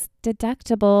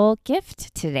tax-deductible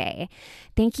gift today.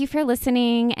 Thank you for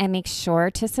listening, and make sure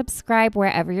to subscribe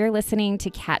wherever you're listening to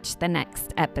catch the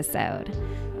next episode.